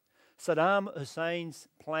decimated. Saddam Hussein's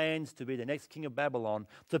plans to be the next king of Babylon,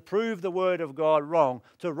 to prove the word of God wrong,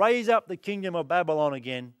 to raise up the kingdom of Babylon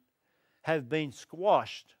again, have been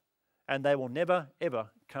squashed, and they will never, ever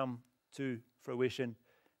come to fruition,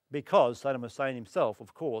 because Saddam Hussein himself,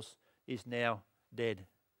 of course, is now dead.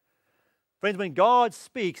 Friends, when God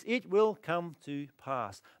speaks, it will come to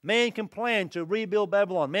pass. Man can plan to rebuild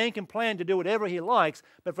Babylon. Man can plan to do whatever he likes.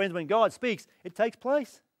 But friends, when God speaks, it takes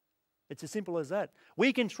place. It's as simple as that.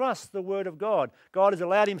 We can trust the word of God. God has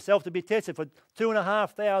allowed himself to be tested for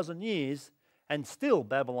 2,500 years, and still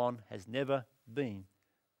Babylon has never been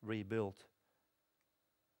rebuilt.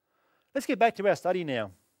 Let's get back to our study now.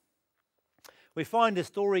 We find the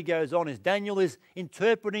story goes on as Daniel is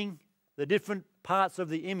interpreting the different parts of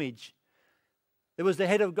the image. There was the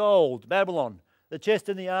head of gold, Babylon, the chest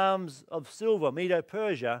and the arms of silver,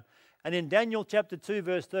 Medo-Persia. And in Daniel chapter 2,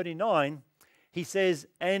 verse 39, he says,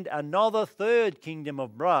 and another third kingdom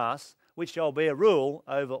of brass, which shall bear rule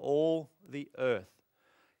over all the earth.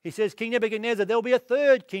 He says, King Nebuchadnezzar, there will be a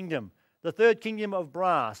third kingdom, the third kingdom of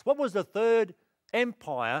brass. What was the third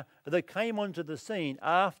empire that came onto the scene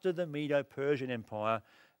after the Medo-Persian Empire?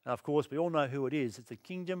 And of course, we all know who it is. It's the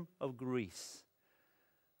kingdom of Greece.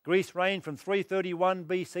 Greece reigned from 331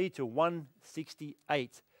 BC to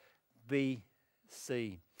 168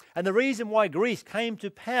 BC. And the reason why Greece came to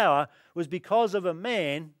power was because of a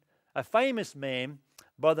man, a famous man,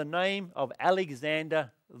 by the name of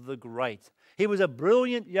Alexander the Great. He was a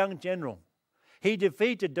brilliant young general. He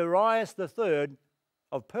defeated Darius III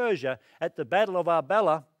of Persia at the Battle of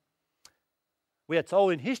Arbela. We are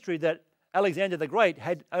told in history that Alexander the Great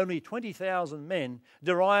had only 20,000 men.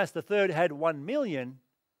 Darius III had 1 million,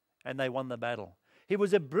 and they won the battle. He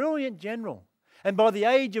was a brilliant general. And by the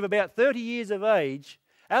age of about 30 years of age,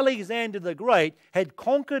 Alexander the Great had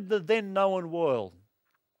conquered the then known world.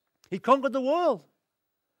 He conquered the world.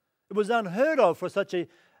 It was unheard of for such a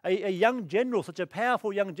young general, such a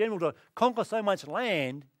powerful young general, to conquer so much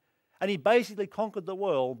land. And he basically conquered the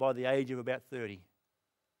world by the age of about 30.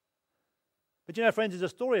 But you know, friends, there's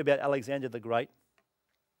a story about Alexander the Great.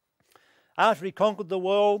 After he conquered the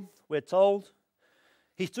world, we're told,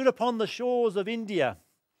 he stood upon the shores of India.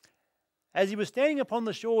 As he was standing upon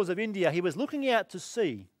the shores of India, he was looking out to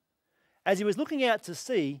sea. As he was looking out to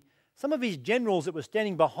sea, some of his generals that were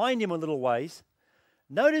standing behind him a little ways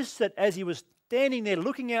noticed that as he was standing there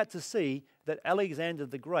looking out to sea, that Alexander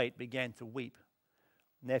the Great began to weep.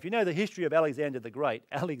 Now, if you know the history of Alexander the Great,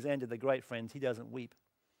 friends, he doesn't weep.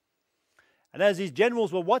 And as his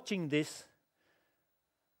generals were watching this,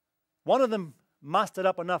 one of them mustered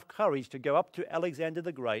up enough courage to go up to Alexander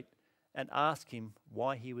the Great and ask him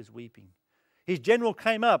why he was weeping. His general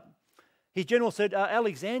came up. His general said,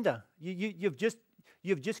 Alexander, you've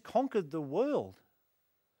just conquered the world.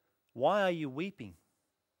 Why are you weeping?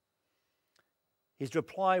 His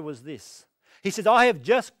reply was this. He says, I have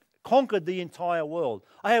just conquered the entire world.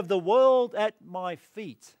 I have the world at my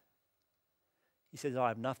feet. He says, I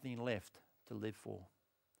have nothing left to live for.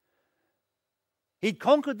 He'd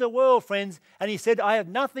conquered the world, friends, and he said, I have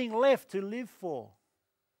nothing left to live for.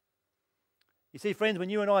 You see, friends,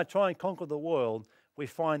 when you and I try and conquer the world, we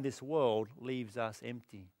find this world leaves us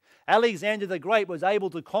empty. Alexander the Great was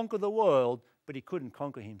able to conquer the world, but he couldn't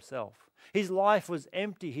conquer himself. His life was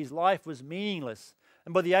empty. His life was meaningless.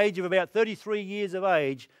 And by the age of about 33 years of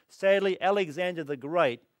age, sadly, Alexander the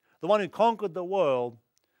Great, the one who conquered the world,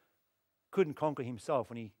 couldn't conquer himself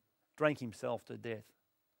when he drank himself to death.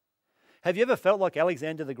 Have you ever felt like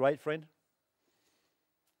Alexander the Great, friend?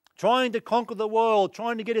 Trying to conquer the world,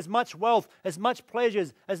 trying to get as much wealth, as much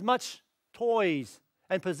pleasures, as much toys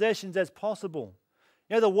and possessions as possible.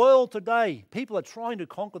 You know, the world today, people are trying to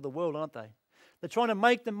conquer the world, aren't they? They're trying to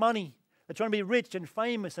make the money. They're trying to be rich and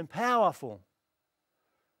famous and powerful.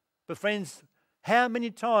 But friends, how many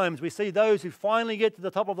times we see those who finally get to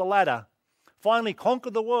the top of the ladder, finally conquer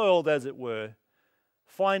the world, as it were,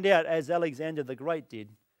 find out, as Alexander the Great did,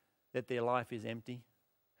 that their life is empty,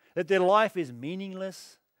 that their life is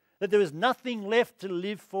meaningless, that there is nothing left to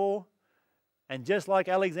live for. And just like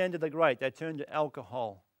Alexander the Great, they turned to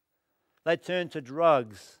alcohol. They turned to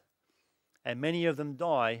drugs. And many of them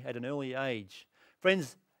die at an early age.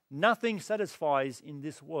 Friends, nothing satisfies in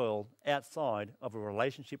this world outside of a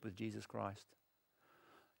relationship with Jesus Christ.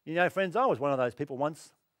 You know, friends, I was one of those people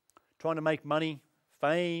once, trying to make money,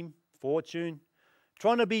 fame, fortune,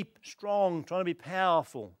 trying to be strong, trying to be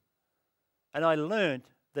powerful. And I learned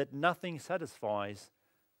that nothing satisfies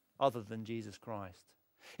other than Jesus Christ.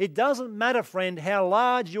 It doesn't matter, friend, how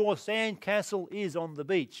large your sandcastle is on the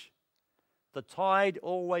beach. The tide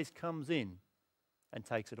always comes in and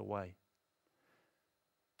takes it away.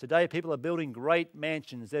 Today, people are building great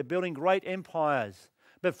mansions. They're building great empires.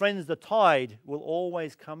 But friends, the tide will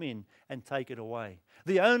always come in and take it away.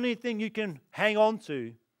 The only thing you can hang on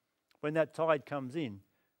to when that tide comes in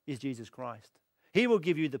is Jesus Christ. He will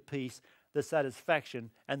give you the peace, the satisfaction,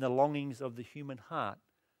 and the longings of the human heart.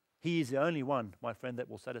 He is the only one, my friend, that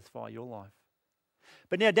will satisfy your life.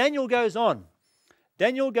 But now Daniel goes on.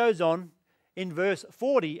 Daniel goes on in verse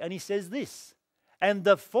 40, and he says this, and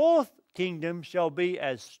the fourth kingdom shall be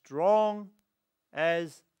as strong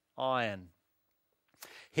as iron.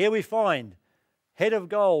 Here we find head of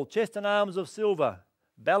gold, chest and arms of silver,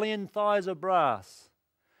 belly and thighs of brass.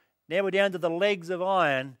 Now we're down to the legs of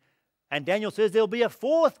iron, and Daniel says there'll be a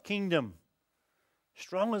fourth kingdom,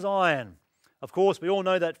 strong as iron. Of course, we all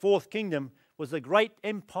know that fourth kingdom was the great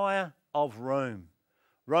empire of Rome.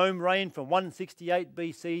 Rome reigned from 168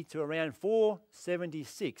 BC to around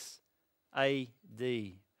 476 AD.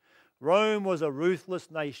 Rome was a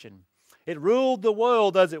ruthless nation. It ruled the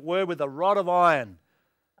world, as it were, with a rod of iron.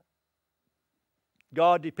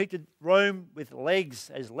 God depicted Rome with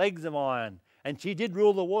legs as legs of iron, and she did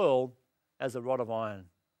rule the world as a rod of iron.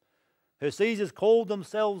 Her Caesars called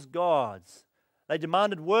themselves gods. They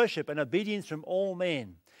demanded worship and obedience from all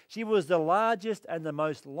men. She was the largest and the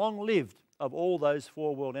most long-lived of all those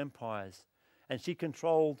four world empires, and she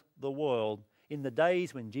controlled the world in the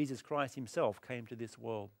days when Jesus Christ himself came to this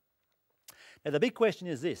world. Now the big question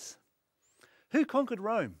is this: who conquered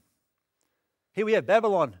Rome? Here we have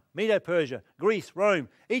Babylon, Medo-Persia, Greece, Rome,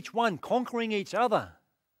 each one conquering each other.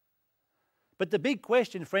 But the big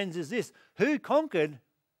question, friends, is this: who conquered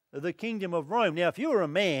the kingdom of Rome? Now, if you were a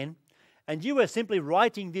man and you were simply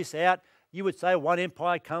writing this out, you would say one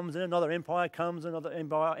empire comes and another empire comes, another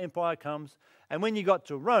empire comes. And when you got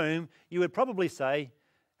to Rome, you would probably say,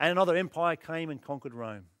 and another empire came and conquered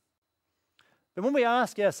Rome. But when we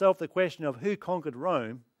ask ourselves the question of who conquered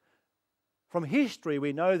Rome, from history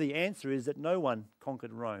we know the answer is that no one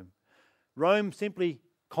conquered Rome. Rome simply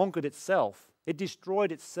conquered itself. It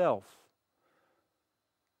destroyed itself.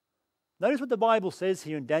 Notice what the Bible says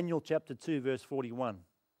here in Daniel chapter 2, verse 41.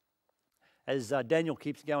 As Daniel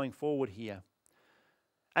keeps going forward here.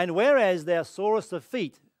 And whereas thou sawest the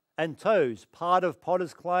feet and toes, part of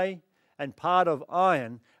potter's clay and part of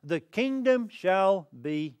iron, the kingdom shall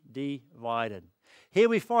be divided. Here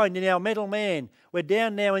we find in our metal man, we're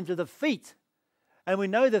down now into the feet. And we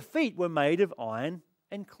know the feet were made of iron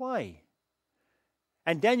and clay.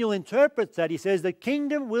 And Daniel interprets that. He says the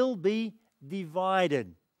kingdom will be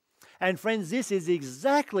divided. And friends, this is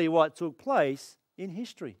exactly what took place in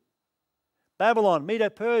history. Babylon,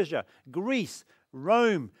 Medo-Persia, Greece,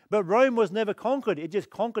 Rome. But Rome was never conquered. It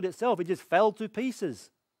just conquered itself. It just fell to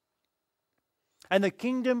pieces. And the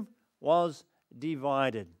kingdom was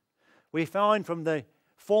divided. We find from the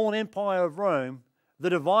fallen empire of Rome,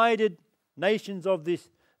 the divided nations of this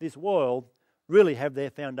world really have their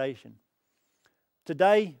foundation.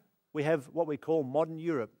 Today, we have what we call modern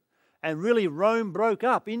Europe. And really, Rome broke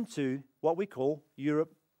up into what we call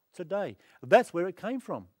Europe today. That's where it came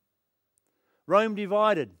from. Rome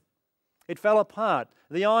divided. It fell apart.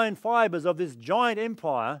 The iron fibers of this giant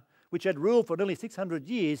empire, which had ruled for nearly 600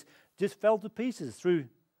 years, just fell to pieces through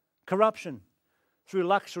corruption, through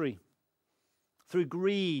luxury, through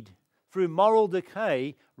greed, through moral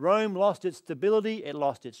decay. Rome lost its stability, it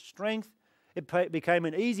lost its strength. It became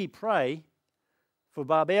an easy prey for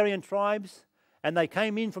barbarian tribes, and they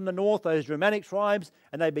came in from the north, those Germanic tribes,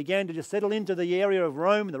 and they began to just settle into the area of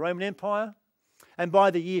Rome, the Roman Empire. And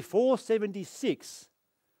by the year 476,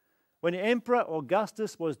 when Emperor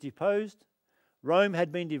Augustus was deposed, Rome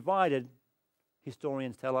had been divided,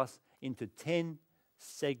 historians tell us, into 10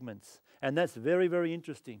 segments. And that's very, very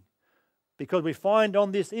interesting, because we find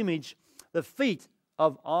on this image the feet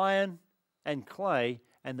of iron and clay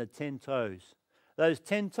and the 10 toes. Those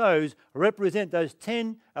 10 toes represent those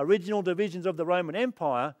 10 original divisions of the Roman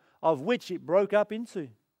Empire, of which it broke up into.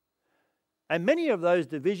 And many of those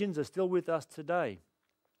divisions are still with us today.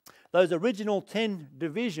 Those original 10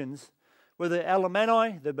 divisions were the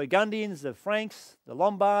Alemanni, the Burgundians, the Franks, the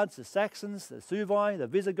Lombards, the Saxons, the Suevi, the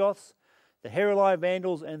Visigoths, the Heruli,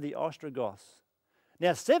 Vandals, and the Ostrogoths.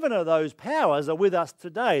 Now, 7 of those powers are with us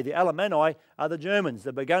today. The Alemanni are the Germans,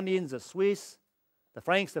 the Burgundians, the Swiss, the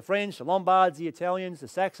Franks, the French, the Lombards, the Italians, the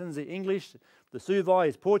Saxons, the English, the Suevi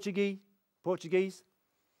is Portuguese,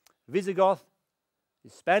 Visigoth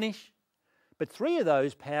is Spanish. But 3 of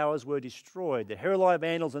those powers were destroyed, the Heruli,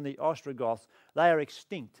 Vandals, and the Ostrogoths. They are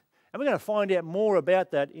extinct. And we're going to find out more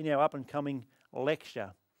about that in our up-and-coming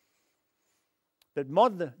lecture. But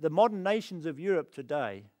the modern nations of Europe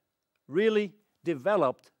today really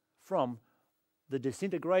developed from the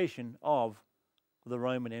disintegration of the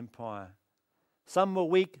Roman Empire. Some were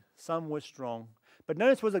weak, some were strong. But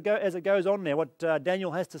notice as it goes on now what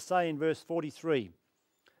Daniel has to say in verse 43.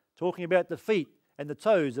 Talking about the feet and the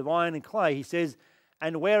toes of iron and clay, he says,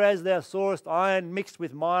 "And whereas thou sawest iron mixed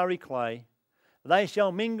with miry clay, they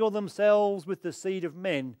shall mingle themselves with the seed of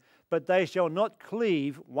men, but they shall not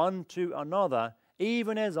cleave one to another,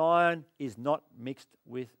 even as iron is not mixed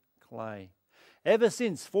with clay." Ever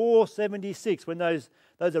since 476, when those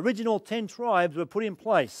original 10 tribes were put in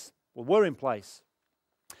place, or were in place,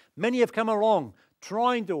 many have come along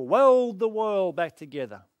trying to weld the world back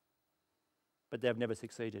together, but they've never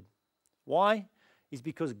succeeded. Why? It's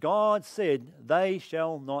because God said they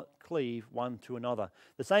shall not cleave one to another.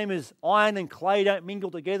 The same as iron and clay don't mingle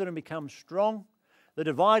together and become strong. The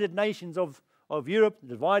divided nations of Europe, the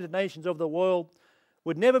divided nations of the world,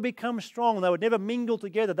 would never become strong. They would never mingle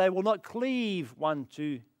together. They will not cleave one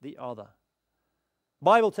to the other. The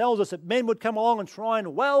Bible tells us that men would come along and try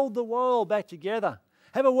and weld the world back together,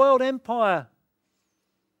 have a world empire.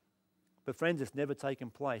 But friends, it's never taken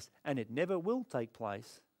place, and it never will take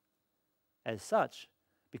place as such,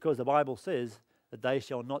 because the Bible says that they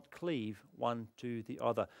shall not cleave one to the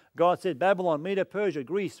other. God said Babylon, Medo, Persia,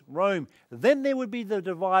 Greece, Rome, then there would be the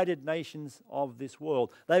divided nations of this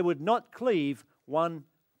world. They would not cleave one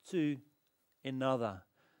to another.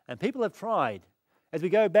 And people have tried. As we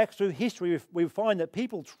go back through history, we find that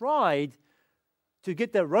people tried to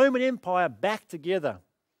get the Roman Empire back together.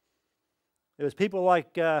 There was people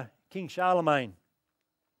like King Charlemagne,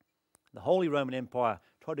 the Holy Roman Empire,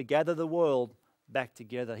 tried to gather the world back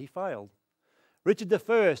together. He failed. Richard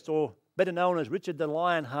I, or better known as Richard the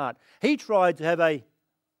Lionheart, he tried to have a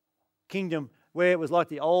kingdom where it was like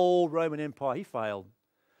the old Roman Empire. He failed.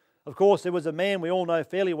 Of course, there was a man we all know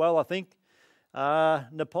fairly well, I think,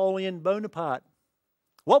 Napoleon Bonaparte.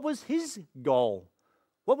 What was his goal?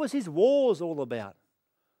 What was his wars all about?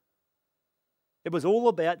 It was all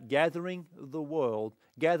about gathering the world,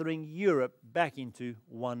 gathering Europe back into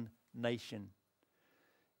one nation.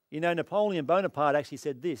 You know, Napoleon Bonaparte actually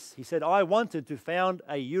said this. He said, "I wanted to found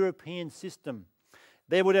a European system.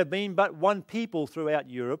 There would have been but one people throughout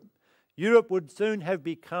Europe. Europe would soon have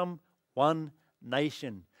become one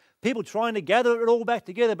nation." People trying to gather it all back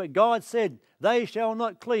together, but God said, "They shall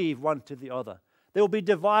not cleave one to the other." There will be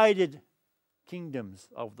divided kingdoms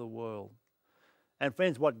of the world. And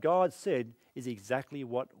friends, what God said is exactly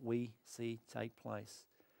what we see take place.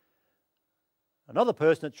 Another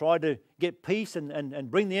person that tried to get peace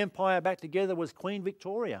and bring the empire back together was Queen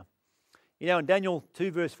Victoria. You know, in Daniel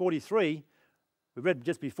 2 verse 43, we read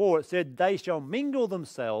just before, it said, "They shall mingle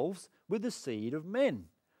themselves with the seed of men."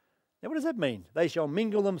 Now, what does that mean? They shall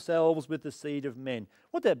mingle themselves with the seed of men.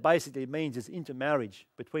 What that basically means is intermarriage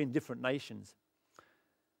between different nations.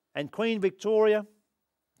 And Queen Victoria,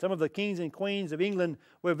 some of the kings and queens of England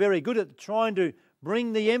were very good at trying to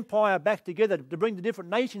bring the empire back together, to bring the different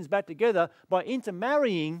nations back together by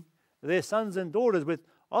intermarrying their sons and daughters with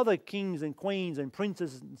other kings and queens and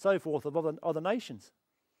princes and so forth of other nations.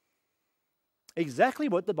 Exactly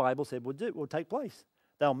what the Bible said will take place.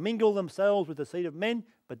 They'll mingle themselves with the seed of men,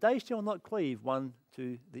 but they shall not cleave one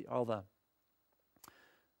to the other.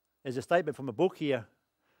 There's a statement from a book here,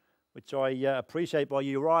 which I appreciate, by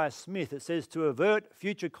Uriah Smith. It says, to avert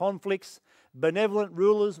future conflicts, benevolent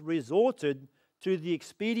rulers resorted to the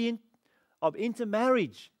expedient of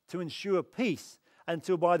intermarriage to ensure peace,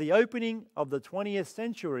 until by the opening of the 20th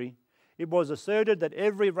century, it was asserted that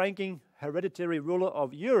every ranking hereditary ruler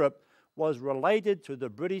of Europe was related to the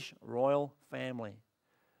British royal family.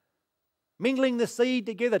 Mingling the seed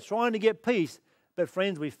together, trying to get peace. But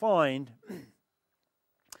friends, we find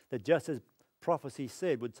that just as prophecy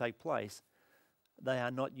said would take place, they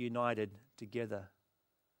are not united together.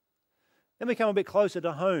 Then we come a bit closer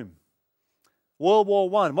to home. World War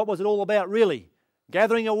I, what was it all about really?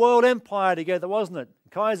 Gathering a world empire together, wasn't it?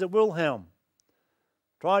 Kaiser Wilhelm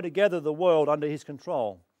tried to gather the world under his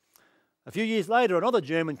control. A few years later, another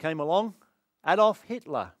German came along, Adolf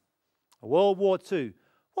Hitler. World War II.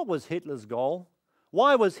 What was Hitler's goal?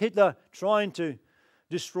 Why was Hitler trying to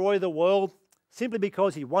destroy the world? Simply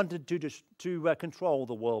because he wanted to control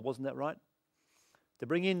the world, wasn't that right? To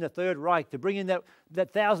bring in the Third Reich, to bring in that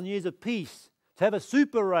 1,000 years of peace, to have a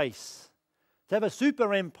super race, to have a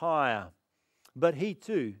super empire. But he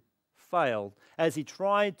too failed as he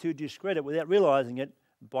tried to discredit, without realizing it,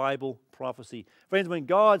 Bible prophecy. Friends, when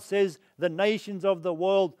God says the nations of the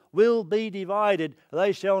world will be divided,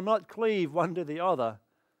 they shall not cleave one to the other.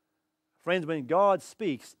 Friends, when God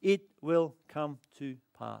speaks, it will come to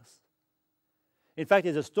pass. In fact,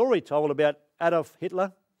 there's a story told about Adolf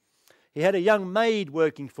Hitler. He had a young maid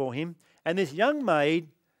working for him, and this young maid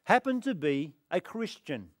happened to be a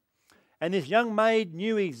Christian. And this young maid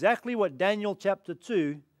knew exactly what Daniel chapter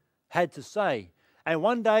 2 had to say. And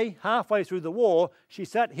one day, halfway through the war, she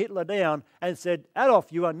sat Hitler down and said,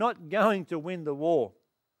 Adolf, you are not going to win the war.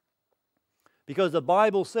 Because the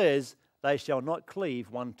Bible says they shall not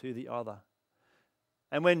cleave one to the other.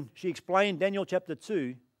 And when she explained Daniel chapter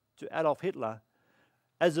 2 to Adolf Hitler,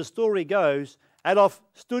 as the story goes, Adolf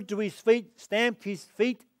stood to his feet, stamped his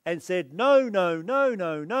feet, and said, no, no, no,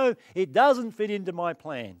 no, no, it doesn't fit into my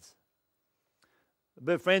plans.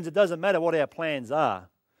 But friends, it doesn't matter what our plans are.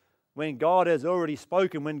 When God has already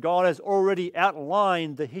spoken, when God has already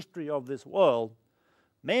outlined the history of this world,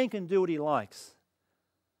 man can do what he likes,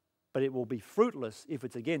 but it will be fruitless if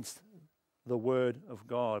it's against the Word of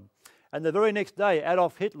God. And the very next day,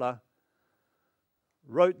 Adolf Hitler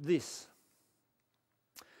wrote this.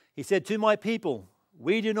 He said, to my people,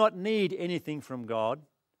 we do not need anything from God.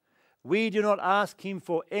 We do not ask Him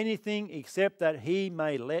for anything except that He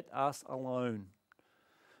may let us alone.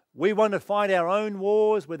 We want to fight our own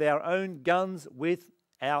wars with our own guns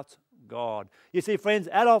without God. You see, friends,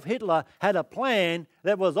 Adolf Hitler had a plan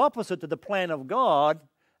that was opposite to the plan of God.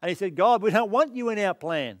 And he said, God, we don't want you in our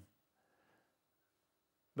plan.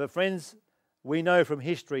 But friends, we know from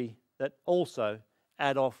history that also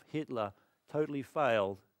Adolf Hitler totally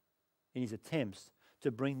failed in his attempts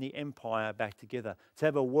to bring the empire back together, to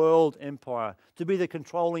have a world empire, to be the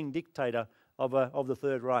controlling dictator of the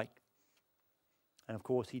Third Reich. And of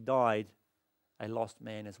course, he died a lost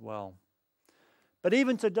man as well. But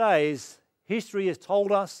even today's history has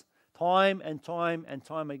told us time and time and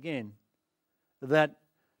time again that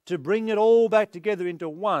to bring it all back together into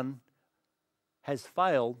one has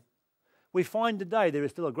failed. We find today there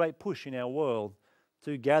is still a great push in our world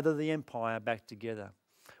to gather the empire back together.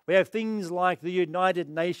 We have things like the United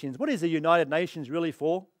Nations. What is the United Nations really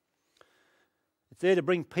for? It's there to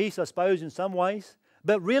bring peace, I suppose, in some ways.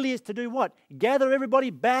 But really it's to do what? Gather everybody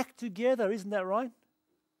back together, isn't that right?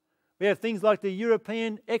 We have things like the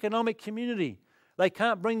European Economic Community. They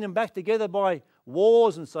can't bring them back together by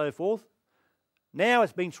wars and so forth. Now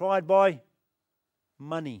it's being tried by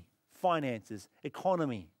money, finances,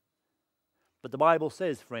 economy. But the Bible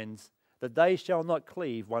says, friends, that they shall not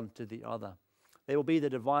cleave one to the other. They will be the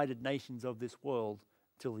divided nations of this world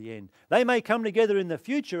till the end. They may come together in the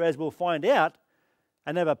future, as we'll find out,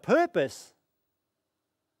 and have a purpose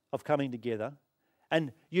of coming together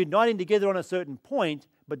and uniting together on a certain point,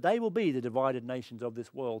 but they will be the divided nations of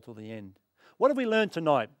this world till the end. What have we learned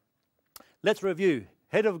tonight? Let's review.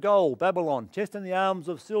 Head of gold, Babylon. Chest and the arms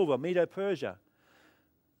of silver, Medo-Persia.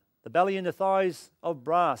 The belly and the thighs of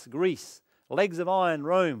brass, Greece. Legs of iron,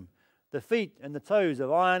 Rome. The feet and the toes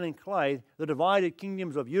of iron and clay, the divided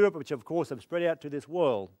kingdoms of Europe, which of course have spread out to this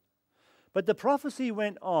world. But the prophecy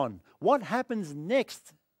went on. What happens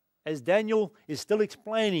next, as Daniel is still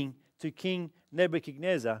explaining to King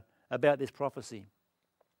Nebuchadnezzar about this prophecy.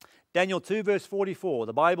 Daniel 2 verse 44,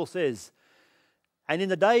 the Bible says, "And in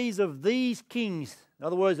the days of these kings," in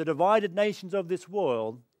other words, the divided nations of this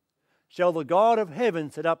world, "shall the God of heaven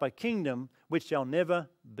set up a kingdom which shall never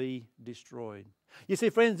be destroyed." You see,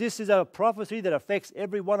 friends, this is a prophecy that affects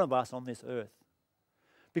every one of us on this earth.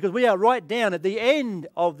 Because we are right down at the end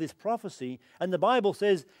of this prophecy, and the Bible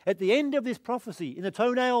says at the end of this prophecy, in the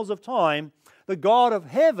toenails of time, the God of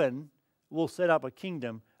heaven will set up a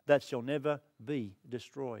kingdom that shall never be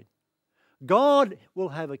destroyed. God will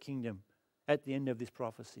have a kingdom at the end of this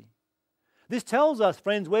prophecy. This tells us,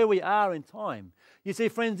 friends, where we are in time. You see,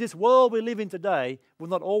 friends, this world we live in today will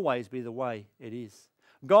not always be the way it is.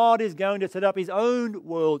 God is going to set up His own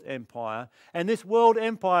world empire, and this world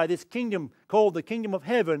empire, this kingdom called the kingdom of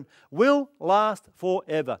heaven, will last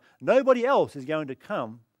forever. Nobody else is going to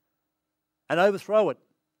come and overthrow it.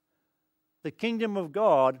 The kingdom of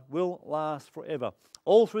God will last forever.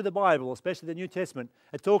 All through the Bible, especially the New Testament,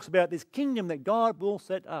 it talks about this kingdom that God will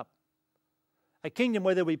set up. A kingdom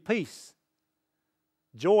where there will be peace,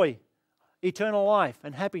 joy, eternal life,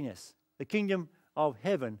 and happiness. The kingdom of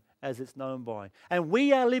heaven as it's known by. And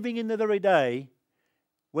we are living in the very day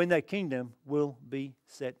when that kingdom will be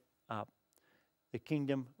set up. The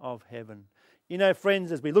kingdom of heaven. You know,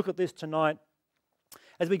 friends, as we look at this tonight,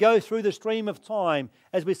 as we go through the stream of time,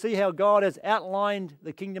 as we see how God has outlined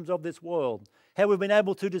the kingdoms of this world, how we've been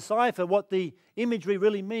able to decipher what the imagery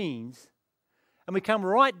really means, and we come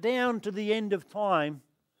right down to the end of time,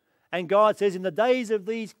 and God says, in the days of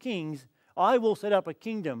these kings, I will set up a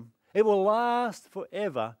kingdom. It will last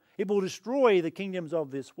forever. It will destroy the kingdoms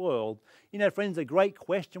of this world. You know, friends, a great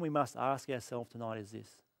question we must ask ourselves tonight is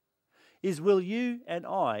this. Will you and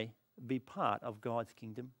I be part of God's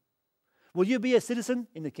kingdom? Will you be a citizen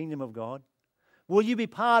in the kingdom of God? Will you be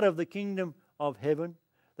part of the kingdom of heaven?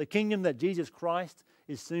 The kingdom that Jesus Christ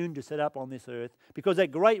is soon to set up on this earth? Because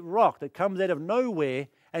that great rock that comes out of nowhere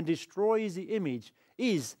and destroys the image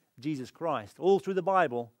is Jesus Christ. All through the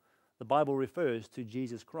Bible refers to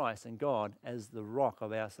Jesus Christ and God as the rock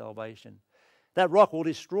of our salvation. That rock will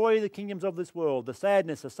destroy the kingdoms of this world, the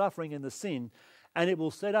sadness, the suffering, and the sin, and it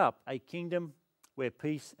will set up a kingdom where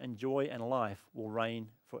peace and joy and life will reign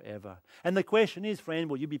forever. And the question is, friend,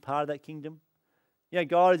 will you be part of that kingdom? You know,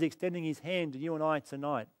 God is extending His hand to you and I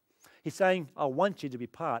tonight. He's saying, I want you to be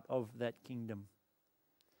part of that kingdom.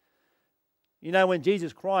 You know, when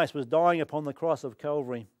Jesus Christ was dying upon the cross of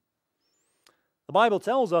Calvary, the Bible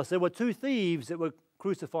tells us there were two thieves that were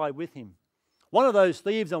crucified with Him. One of those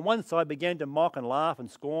thieves on one side began to mock and laugh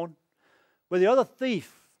and scorn, where the other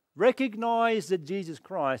thief recognized that Jesus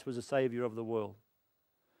Christ was the Savior of the world.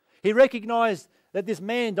 He recognized that this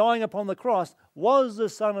man dying upon the cross was the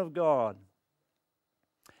Son of God.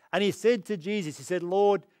 And he said to Jesus, he said,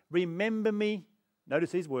 Lord, remember me,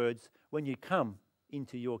 notice these words, when you come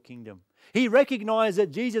into your kingdom. He recognized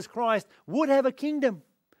that Jesus Christ would have a kingdom.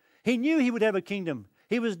 He knew He would have a kingdom.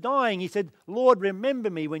 He was dying. He said, Lord, remember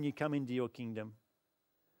me when you come into your kingdom.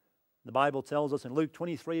 The Bible tells us in Luke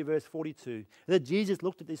 23 verse 42 that Jesus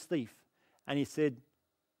looked at this thief and He said,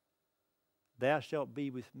 thou shalt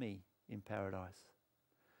be with me in paradise.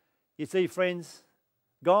 You see, friends,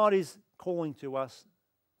 God is calling to us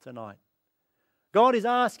tonight. God is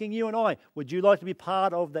asking you and I, would you like to be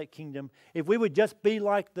part of that kingdom? If we would just be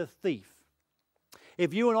like the thief,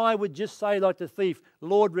 if you and I would just say like the thief,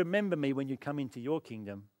 Lord, remember me when you come into your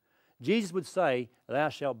kingdom, Jesus would say, thou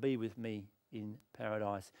shalt be with me in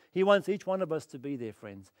paradise. He wants each one of us to be there,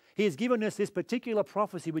 friends. He has given us this particular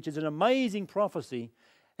prophecy, which is an amazing prophecy,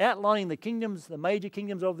 outlining the kingdoms, the major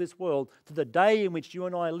kingdoms of this world, to the day in which you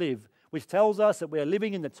and I live, which tells us that we are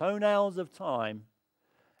living in the toenails of time,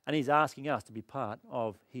 and He's asking us to be part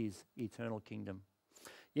of His eternal kingdom.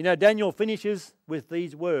 You know, Daniel finishes with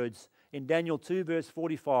these words in Daniel 2 verse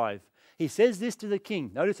 45. He says this to the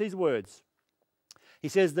king. Notice these words. He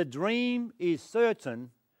says, the dream is certain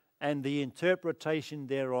and the interpretation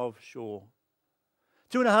thereof sure.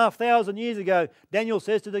 2,500 years ago, Daniel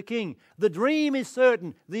says to the king, the dream is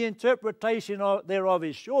certain, the interpretation thereof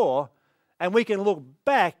is sure, and we can look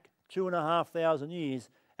back 2,500 years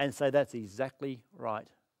and say that's exactly right.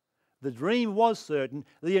 The dream was certain,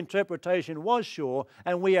 the interpretation was sure,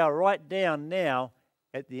 and we are right down now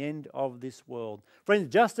at the end of this world. Friends,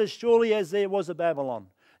 just as surely as there was a Babylon,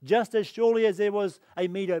 just as surely as there was a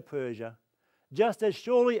Medo-Persia, just as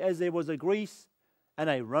surely as there was a Greece and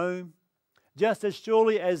a Rome, just as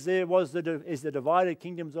surely as there was the divided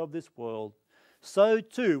kingdoms of this world, so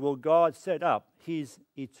too will God set up His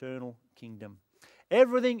eternal kingdom.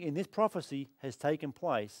 Everything in this prophecy has taken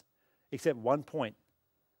place except one point.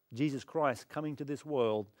 Jesus Christ coming to this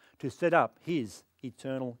world to set up his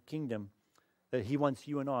eternal kingdom that he wants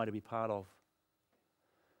you and I to be part of.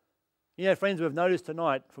 You know, friends, we've noticed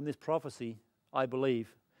tonight from this prophecy, I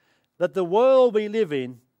believe, that the world we live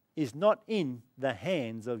in is not in the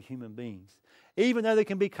hands of human beings. Even though there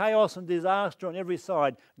can be chaos and disaster on every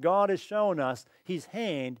side, God has shown us his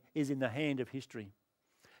hand is in the hand of history.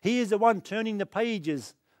 He is the one turning the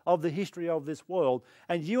pages of the history of this world.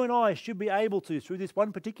 And you and I should be able to, through this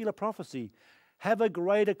one particular prophecy, have a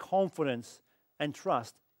greater confidence and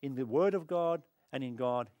trust in the Word of God and in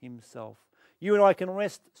God himself. You and I can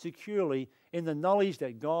rest securely in the knowledge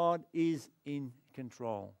that God is in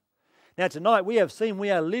control. Now tonight we have seen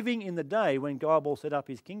we are living in the day when God will set up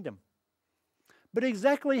his kingdom. But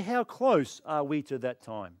exactly how close are we to that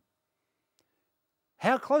time?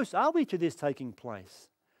 How close are we to this taking place?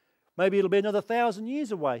 Maybe it'll be another 1,000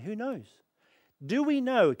 years away. Who knows? Do we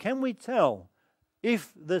know, can we tell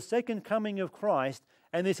if the second coming of Christ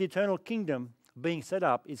and this eternal kingdom being set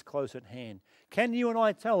up is close at hand? Can you and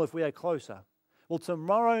I tell if we are closer? Well,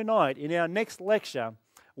 tomorrow night in our next lecture,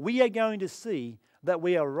 we are going to see that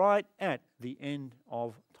we are right at the end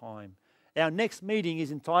of time. Our next meeting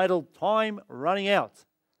is entitled Time Running Out.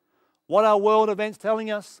 What are world events telling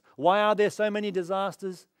us? Why are there so many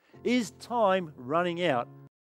disasters? Is time running out